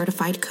a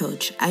certified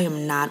coach, I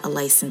am not a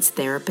licensed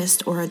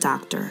therapist or a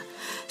doctor.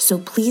 So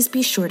please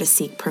be sure to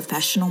seek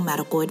professional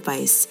medical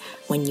advice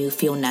when you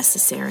feel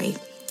necessary.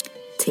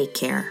 Take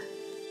care.